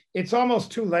 It's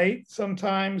almost too late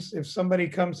sometimes if somebody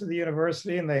comes to the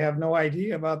university and they have no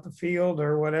idea about the field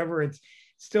or whatever. It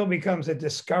still becomes a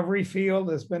discovery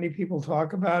field, as many people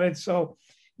talk about it. So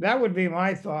that would be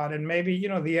my thought. And maybe, you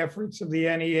know, the efforts of the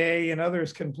NEA and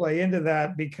others can play into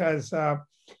that, because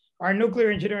our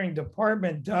nuclear engineering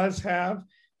department does have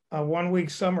a 1-week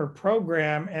summer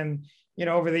program. And, you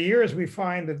know, over the years, we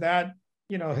find that,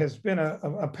 you know, has been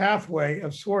a pathway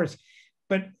of sorts.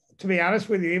 But to be honest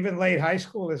with you, even late high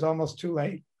school is almost too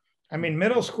late. I mean,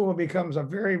 middle school becomes a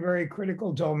very, very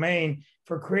critical domain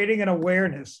for creating an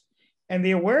awareness. And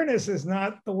the awareness is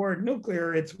not the word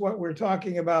nuclear, it's what we're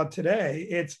talking about today.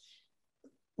 It's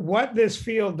what this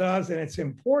field does and its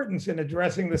importance in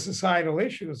addressing the societal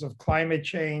issues of climate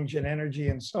change and energy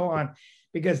and so on,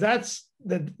 because that's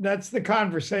the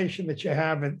conversation that you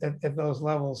have at those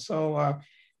levels. So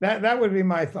that would be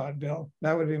my thought, Bill.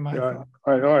 That would be my thought.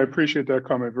 I appreciate that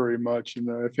comment very much. And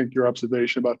I think your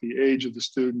observation about the age of the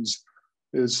students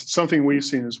is something we've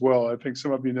seen as well. I think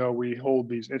some of you know we hold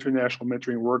these international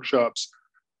mentoring workshops,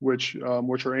 which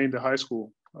are aimed at high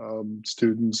school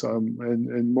students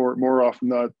and more often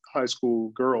not high school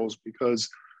girls, because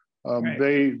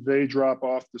they drop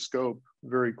off the scope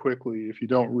very quickly if you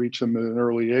don't reach them at an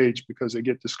early age, because they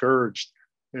get discouraged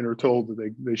and are told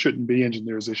that they shouldn't be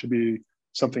engineers, they should be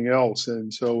something else.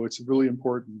 And so it's really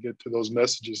important to get to those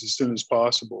messages as soon as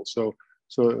possible. So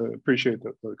I appreciate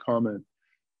the comment.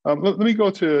 Let me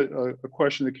go to a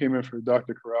question that came in from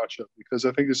Dr. Karacha, because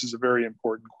I think this is a very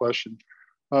important question.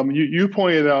 You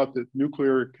pointed out that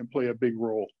nuclear can play a big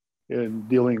role in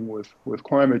dealing with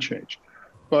climate change,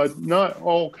 but not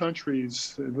all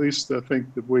countries, at least I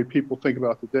think the way people think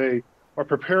about today, are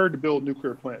prepared to build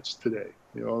nuclear plants today.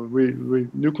 You know,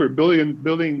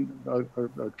 building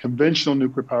a conventional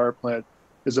nuclear power plant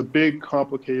is a big,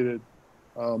 complicated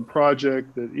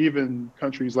project that even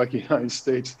countries like the United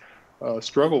States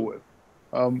struggle with.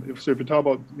 If you talk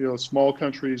about small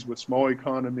countries with small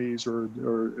economies or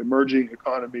emerging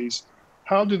economies,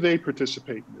 how do they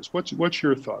participate in this? What's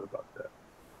your thought about that?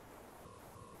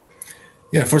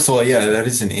 Yeah, first of all, that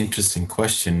is an interesting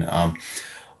question.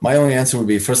 My only answer would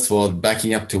be, first of all,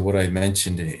 backing up to what I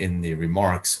mentioned in the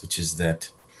remarks, which is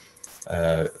that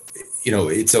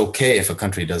it's okay if a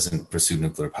country doesn't pursue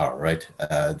nuclear power, right?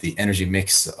 The energy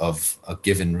mix of a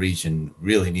given region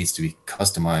really needs to be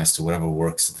customized to whatever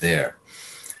works there.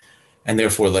 And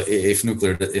therefore,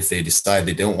 if they decide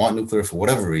they don't want nuclear for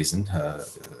whatever reason,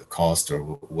 cost or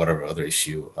whatever other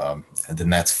issue, then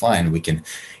that's fine. We can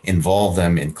involve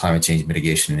them in climate change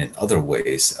mitigation in other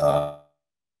ways.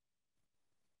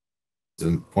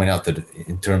 To point out that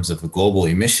in terms of global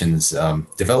emissions,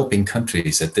 developing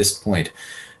countries at this point,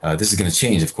 this is going to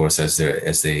change, of course, as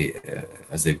they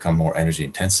become more energy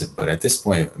intensive. But at this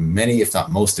point, many, if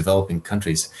not most, developing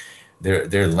countries,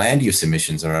 their land use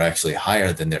emissions are actually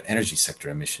higher than their energy sector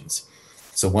emissions.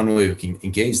 So one way we can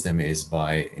engage them is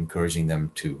by encouraging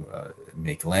them to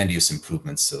make land use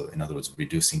improvements. So in other words,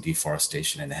 reducing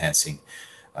deforestation, enhancing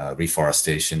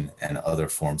reforestation, and other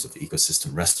forms of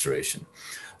ecosystem restoration.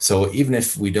 So even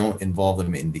if we don't involve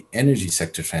them in the energy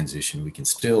sector transition, we can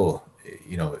still,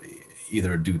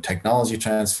 either do technology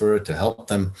transfer to help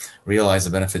them realize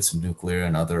the benefits of nuclear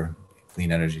and other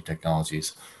clean energy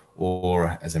technologies,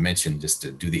 or, as I mentioned, just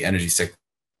to do the energy sector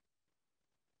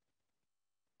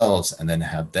themselves, and then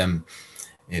have them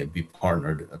be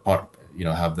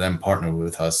have them partner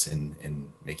with us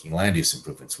in making land use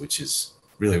improvements, which is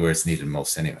really where it's needed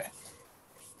most anyway.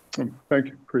 Thank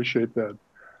you, appreciate that.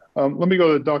 Let me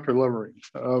go to Dr. Levering.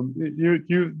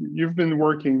 You've been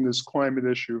working this climate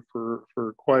issue for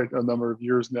quite a number of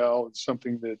years now. It's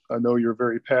something that I know you're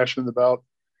very passionate about.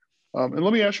 And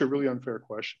let me ask you a really unfair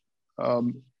question.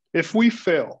 If we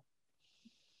fail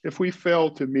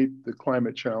to meet the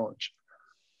climate challenge,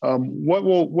 what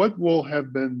will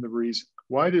have been the reason?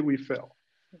 Why did we fail?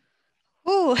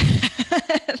 Ooh,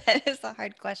 that is a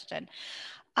hard question.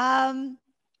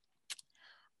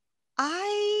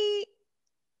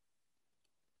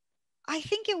 I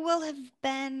think it will have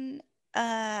been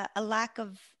a lack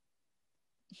of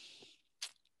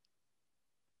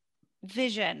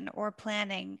vision or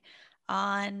planning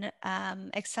on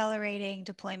accelerating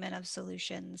deployment of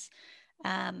solutions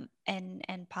and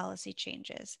policy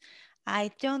changes.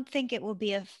 I don't think it will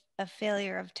be a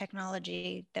failure of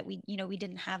technology that we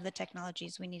didn't have the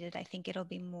technologies we needed. I think it'll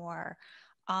be more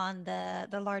on the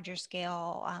larger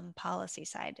scale policy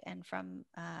side and from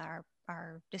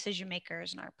our decision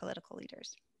makers and our political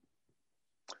leaders.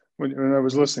 When I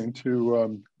was listening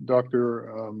to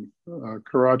Dr.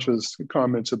 Karacha's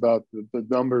comments about the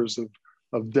numbers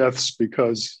of deaths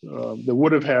because that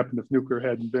would have happened if nuclear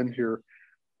hadn't been here,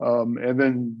 and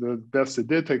then the deaths that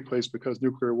did take place because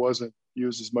nuclear wasn't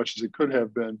used as much as it could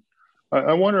have been,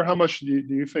 I wonder how much do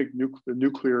you think the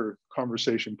nuclear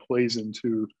conversation plays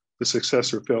into the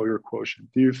success or failure quotient?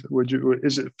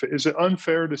 Is it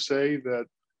unfair to say that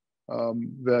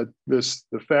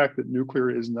the fact that nuclear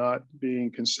is not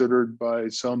being considered by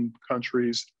some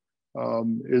countries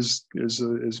is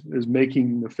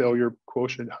making the failure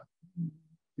quotient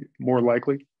more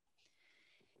likely?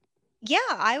 Yeah,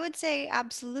 I would say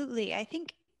absolutely. I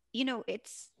think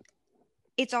it's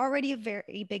already a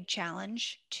very big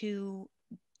challenge to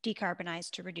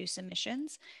decarbonize, to reduce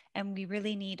emissions, and we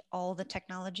really need all the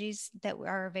technologies that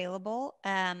are available.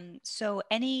 So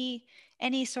any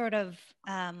sort of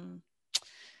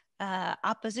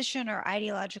opposition or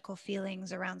ideological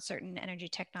feelings around certain energy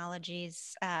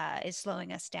technologies is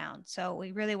slowing us down. So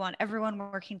we really want everyone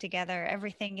working together,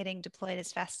 everything getting deployed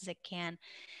as fast as it can.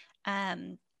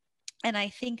 And I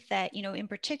think that, in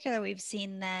particular, we've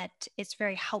seen that it's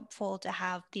very helpful to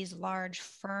have these large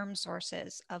firm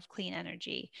sources of clean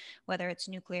energy, whether it's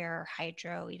nuclear or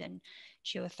hydro, even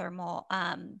geothermal,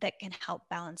 that can help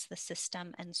balance the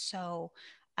system. And so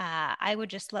I would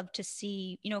just love to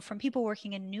see, from people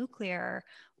working in nuclear,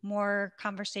 more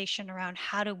conversation around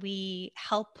how do we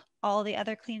help all the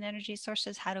other clean energy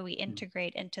sources? How do we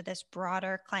integrate into this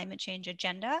broader climate change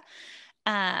agenda?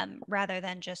 Rather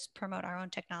than just promote our own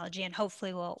technology, and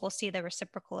hopefully we'll see the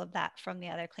reciprocal of that from the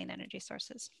other clean energy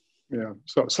sources. Yeah,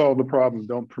 so solve the problem.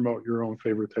 Don't promote your own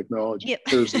favorite technology. Yep.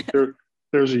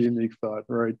 There's a unique thought,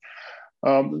 right?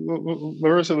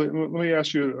 Larissa, let me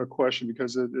ask you a question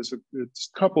because it's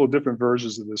a couple of different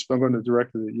versions of this, but I'm going to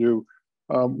direct it at you,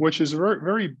 which is a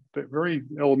very, very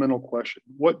elemental question.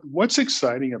 What's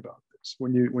exciting about this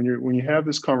when you have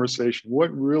this conversation?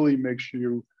 What really makes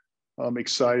you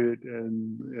excited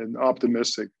and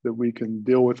optimistic that we can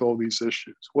deal with all these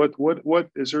issues? What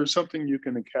is there something you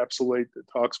can encapsulate that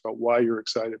talks about why you're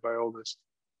excited by all this?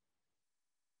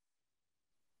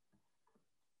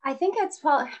 I think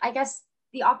I guess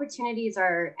the opportunities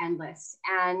are endless.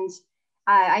 And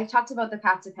I talked about the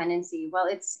path dependency. Well,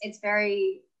 it's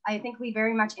very, I think we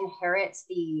very much inherit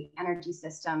the energy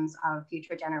systems of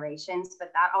future generations,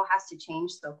 but that all has to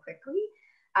change so quickly.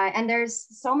 And there's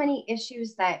so many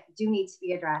issues that do need to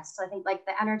be addressed. So I think like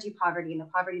the energy poverty and the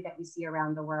poverty that we see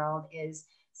around the world is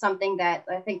something that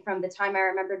I think from the time I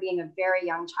remember being a very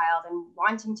young child and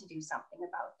wanting to do something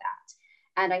about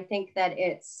that. And I think that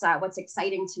it's what's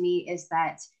exciting to me is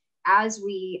that as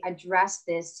we address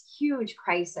this huge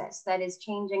crisis that is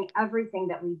changing everything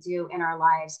that we do in our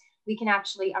lives, we can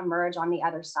actually emerge on the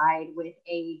other side with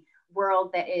a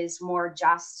world that is more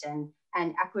just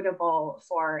and equitable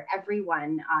for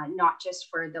everyone, not just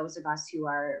for those of us who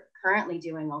are currently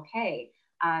doing okay.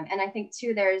 And I think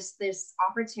too, there's this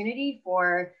opportunity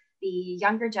for the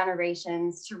younger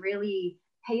generations to really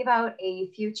pave out a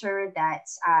future that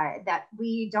that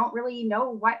we don't really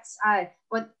know what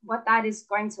that is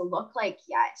going to look like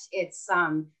yet. It's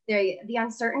the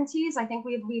uncertainties. I think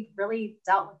we've really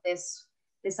dealt with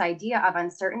this idea of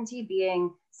uncertainty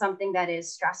being something that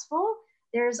is stressful.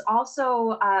 There's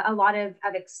also a lot of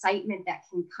excitement that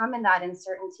can come in that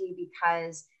uncertainty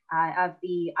because of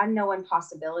the unknown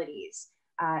possibilities.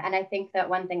 And I think that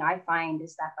one thing I find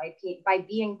is that by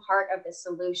being part of the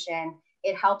solution,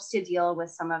 it helps to deal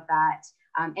with some of that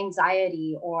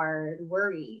anxiety or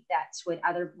worry that would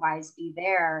otherwise be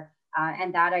there.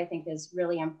 And that I think is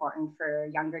really important for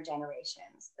younger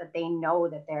generations, that they know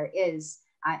that there is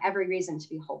every reason to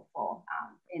be hopeful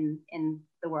in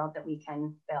the world that we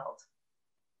can build.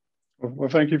 Well,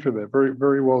 thank you for that. Very,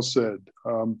 very well said.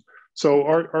 So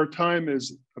our time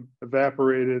is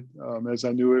evaporated, as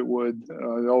I knew it would.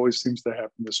 It always seems to happen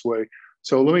this way.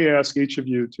 So let me ask each of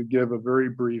you to give a very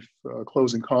brief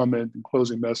closing comment and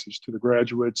closing message to the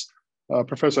graduates.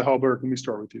 Professor Hallberg, let me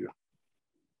start with you.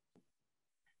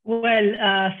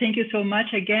 Well, thank you so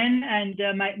much again. And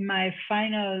my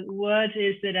final word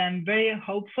is that I'm very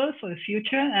hopeful for the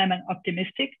future. I'm an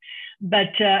optimistic,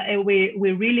 but we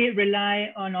really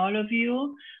rely on all of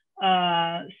you.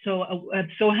 So I'm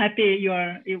so happy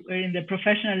you're in the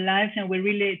professional lives, and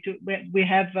we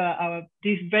have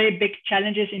these very big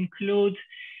challenges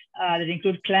that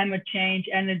include climate change,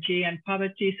 energy, and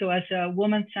poverty. So as a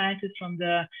woman scientist from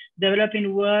the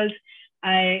developing world,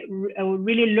 I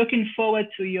really looking forward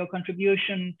to your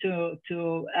contribution to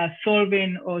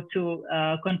solving or to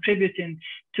contributing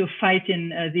to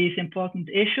fighting these important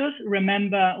issues.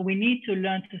 Remember, we need to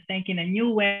learn to think in a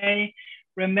new way.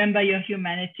 Remember your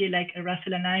humanity, like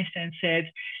Russell and Einstein said.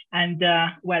 And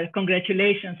well,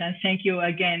 congratulations and thank you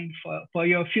again for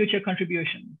your future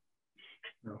contribution.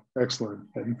 Excellent,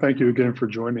 and thank you again for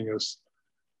joining us.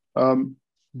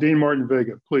 Dean Martin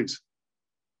Vega, please.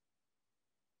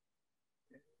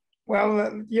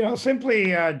 Well,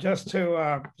 simply just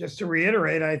to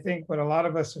reiterate, I think what a lot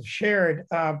of us have shared,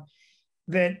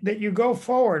 that you go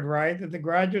forward, right? That the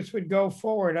graduates would go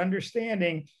forward,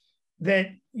 understanding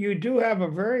that you do have a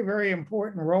very, very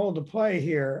important role to play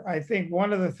here. I think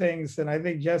one of the things, and I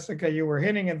think, Jessica, you were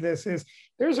hinting at this, is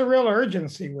there's a real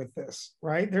urgency with this,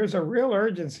 right? There's a real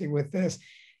urgency with this.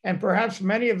 And perhaps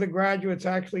many of the graduates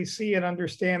actually see and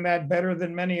understand that better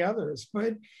than many others,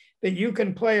 but that you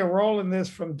can play a role in this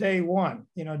from day one.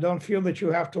 Don't feel that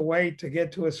you have to wait to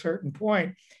get to a certain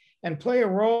point, and play a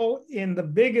role in the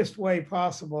biggest way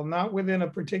possible, not within a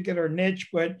particular niche,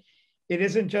 but it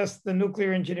isn't just the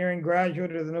nuclear engineering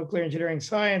graduate or the nuclear engineering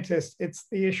scientist. It's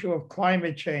the issue of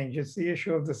climate change. It's the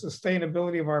issue of the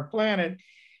sustainability of our planet,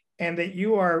 and that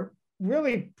you are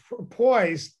really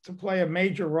poised to play a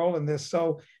major role in this.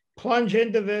 So plunge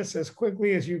into this as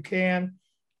quickly as you can.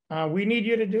 We need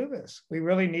you to do this. We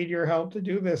really need your help to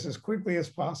do this as quickly as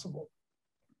possible.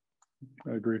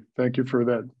 I agree. Thank you for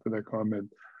that comment.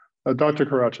 Dr.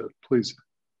 Karacha, please.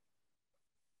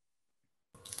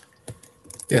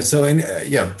 Yeah, so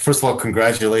first of all,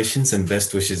 congratulations and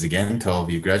best wishes again to all of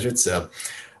you graduates. The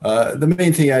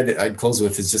main thing I'd close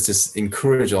with is just to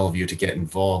encourage all of you to get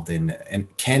involved in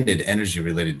candid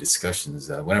energy-related discussions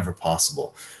whenever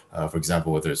possible. For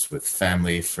example, whether it's with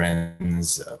family,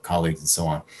 friends, colleagues, and so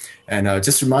on. And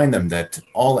just remind them that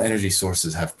all energy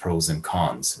sources have pros and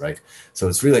cons, right? So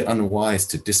it's really unwise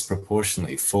to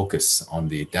disproportionately focus on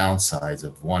the downsides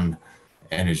of one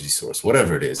energy source,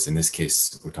 whatever it is. In this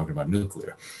case, we're talking about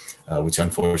nuclear, which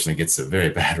unfortunately gets a very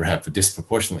bad rap,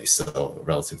 disproportionately so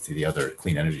relative to the other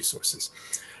clean energy sources.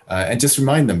 And just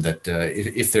remind them that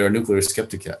if there are nuclear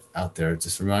skeptics out there,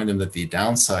 just remind them that the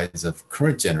downsides of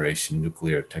current generation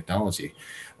nuclear technology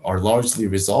are largely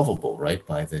resolvable, right,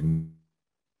 by the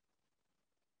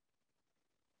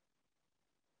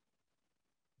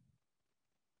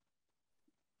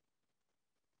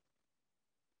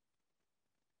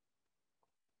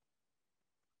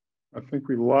I think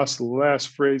we lost the last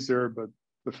phrase there, but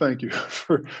thank you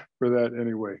for that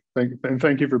anyway.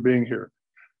 Thank you for being here.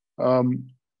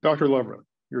 Dr. Lovren,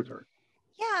 your turn.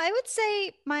 I would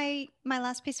say my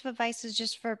last piece of advice is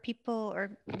just for people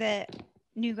or the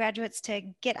new graduates to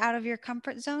get out of your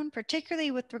comfort zone,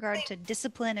 particularly with regard to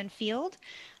discipline and field.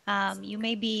 You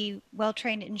may be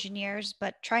well-trained engineers,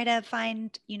 but try to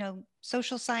find,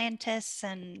 social scientists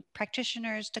and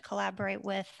practitioners to collaborate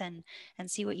with and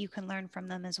see what you can learn from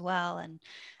them as well. And,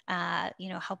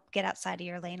 help get outside of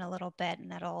your lane a little bit,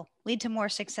 and that'll lead to more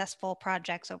successful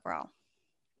projects overall.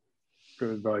 Good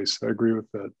advice. I agree with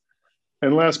that.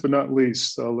 And last but not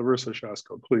least, Larissa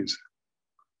Shasko, please.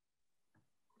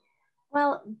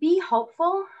 Well, be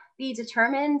hopeful, be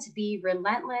determined, be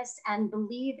relentless, and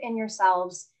believe in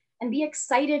yourselves, and be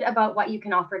excited about what you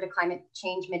can offer to climate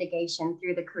change mitigation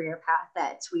through the career path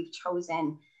that we've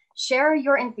chosen. Share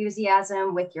your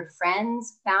enthusiasm with your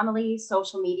friends, family,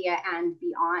 social media, and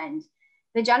beyond.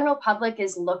 The general public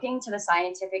is looking to the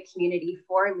scientific community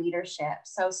for leadership,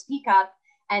 so speak up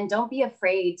and don't be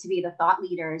afraid to be the thought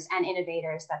leaders and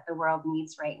innovators that the world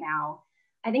needs right now.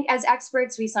 I think as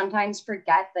experts, we sometimes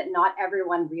forget that not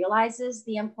everyone realizes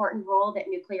the important role that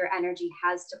nuclear energy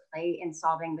has to play in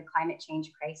solving the climate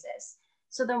change crisis.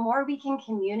 So the more we can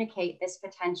communicate this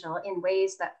potential in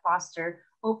ways that foster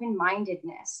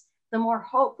open-mindedness, the more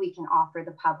hope we can offer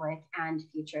the public and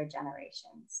future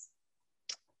generations.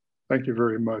 Thank you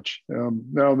very much.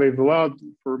 Now they've allowed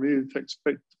for me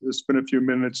to spend a few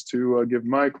minutes to give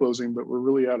my closing, but we're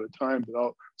really out of time,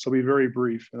 so I'll be very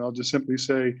brief. And I'll just simply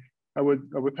say, I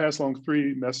would pass along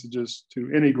 3 messages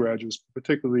to any graduates,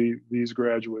 particularly these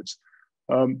graduates.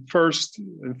 First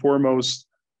and foremost,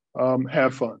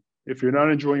 have fun. If you're not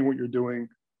enjoying what you're doing,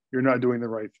 you're not doing the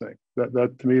right thing.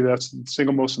 That to me, that's the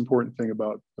single most important thing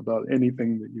about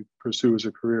anything that you pursue as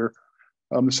a career.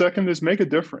 The second is make a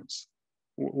difference.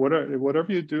 Whatever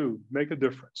you do, make a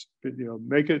difference.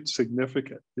 Make it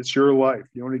significant. It's your life.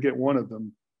 You only get one of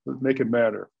them. Make it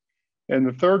matter. And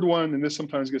the third one, and this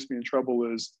sometimes gets me in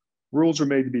trouble, is rules are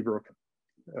made to be broken.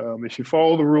 If you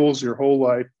follow the rules your whole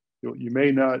life, you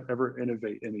may not ever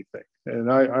innovate anything.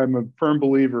 And I'm a firm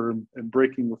believer in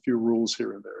breaking a few rules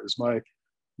here and there, as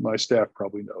my staff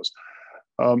probably knows.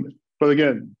 But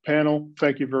again, panel,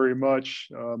 thank you very much.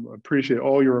 Appreciate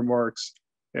all your remarks.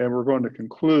 And we're going to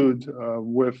conclude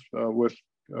with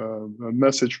a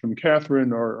message from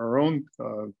Catherine, our own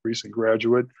recent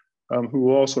graduate, who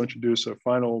will also introduce a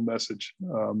final message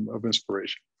of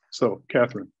inspiration. So,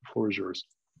 Catherine, the floor is yours.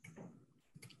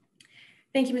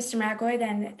 Thank you, Mr. Magwood,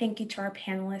 and thank you to our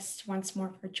panelists once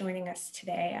more for joining us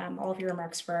today. All of your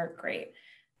remarks were great.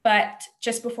 But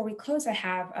just before we close, I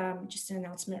have just an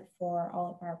announcement for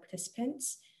all of our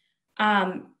participants.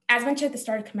 As mentioned at the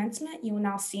start of commencement, you will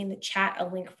now see in the chat a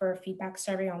link for a feedback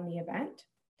survey on the event.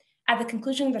 At the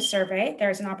conclusion of the survey, there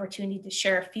is an opportunity to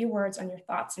share a few words on your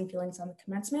thoughts and feelings on the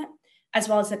commencement, as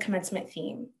well as the commencement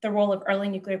theme, the role of early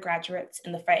nuclear graduates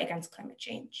in the fight against climate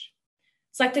change.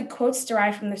 Selected quotes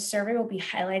derived from the survey will be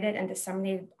highlighted and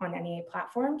disseminated on NEA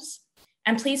platforms.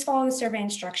 And please follow the survey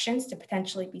instructions to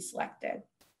potentially be selected.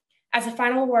 As a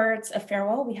final words of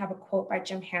farewell, we have a quote by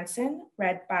Jim Hansen,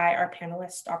 read by our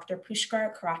panelist, Dr.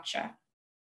 Pushkar Karacha.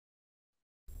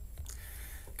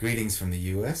 Greetings from the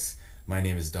US. My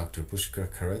name is Dr. Pushkar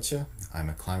Karacha. I'm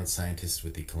a climate scientist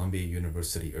with the Columbia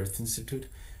University Earth Institute,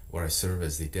 where I serve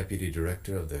as the Deputy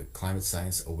Director of the Climate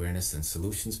Science Awareness and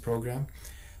Solutions Program.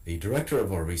 The director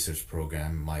of our research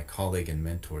program, my colleague and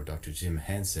mentor, Dr. Jim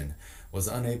Hansen, was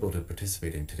unable to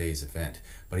participate in today's event,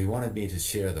 but he wanted me to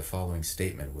share the following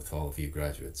statement with all of you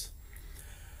graduates.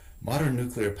 Modern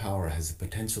nuclear power has the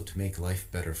potential to make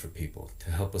life better for people,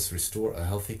 to help us restore a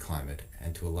healthy climate,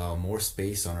 and to allow more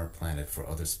space on our planet for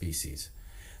other species.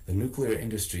 The nuclear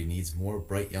industry needs more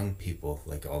bright young people,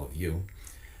 like all of you,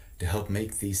 to help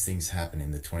make these things happen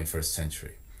in the 21st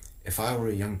century. If I were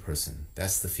a young person,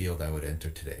 that's the field I would enter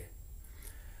today.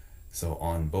 So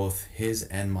on both his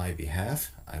and my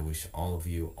behalf, I wish all of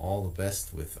you all the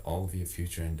best with all of your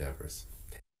future endeavors.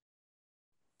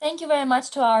 Thank you very much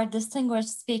to our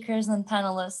distinguished speakers and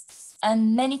panelists,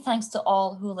 and many thanks to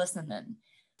all who listened in.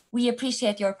 We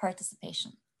appreciate your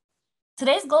participation.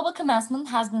 Today's global commencement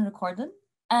has been recorded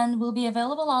and will be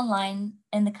available online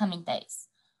in the coming days.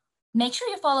 Make sure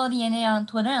you follow the NEA on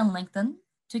Twitter and LinkedIn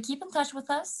to keep in touch with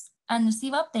us and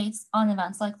receive updates on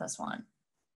events like this one.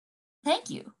 Thank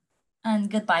you,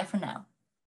 and goodbye for now.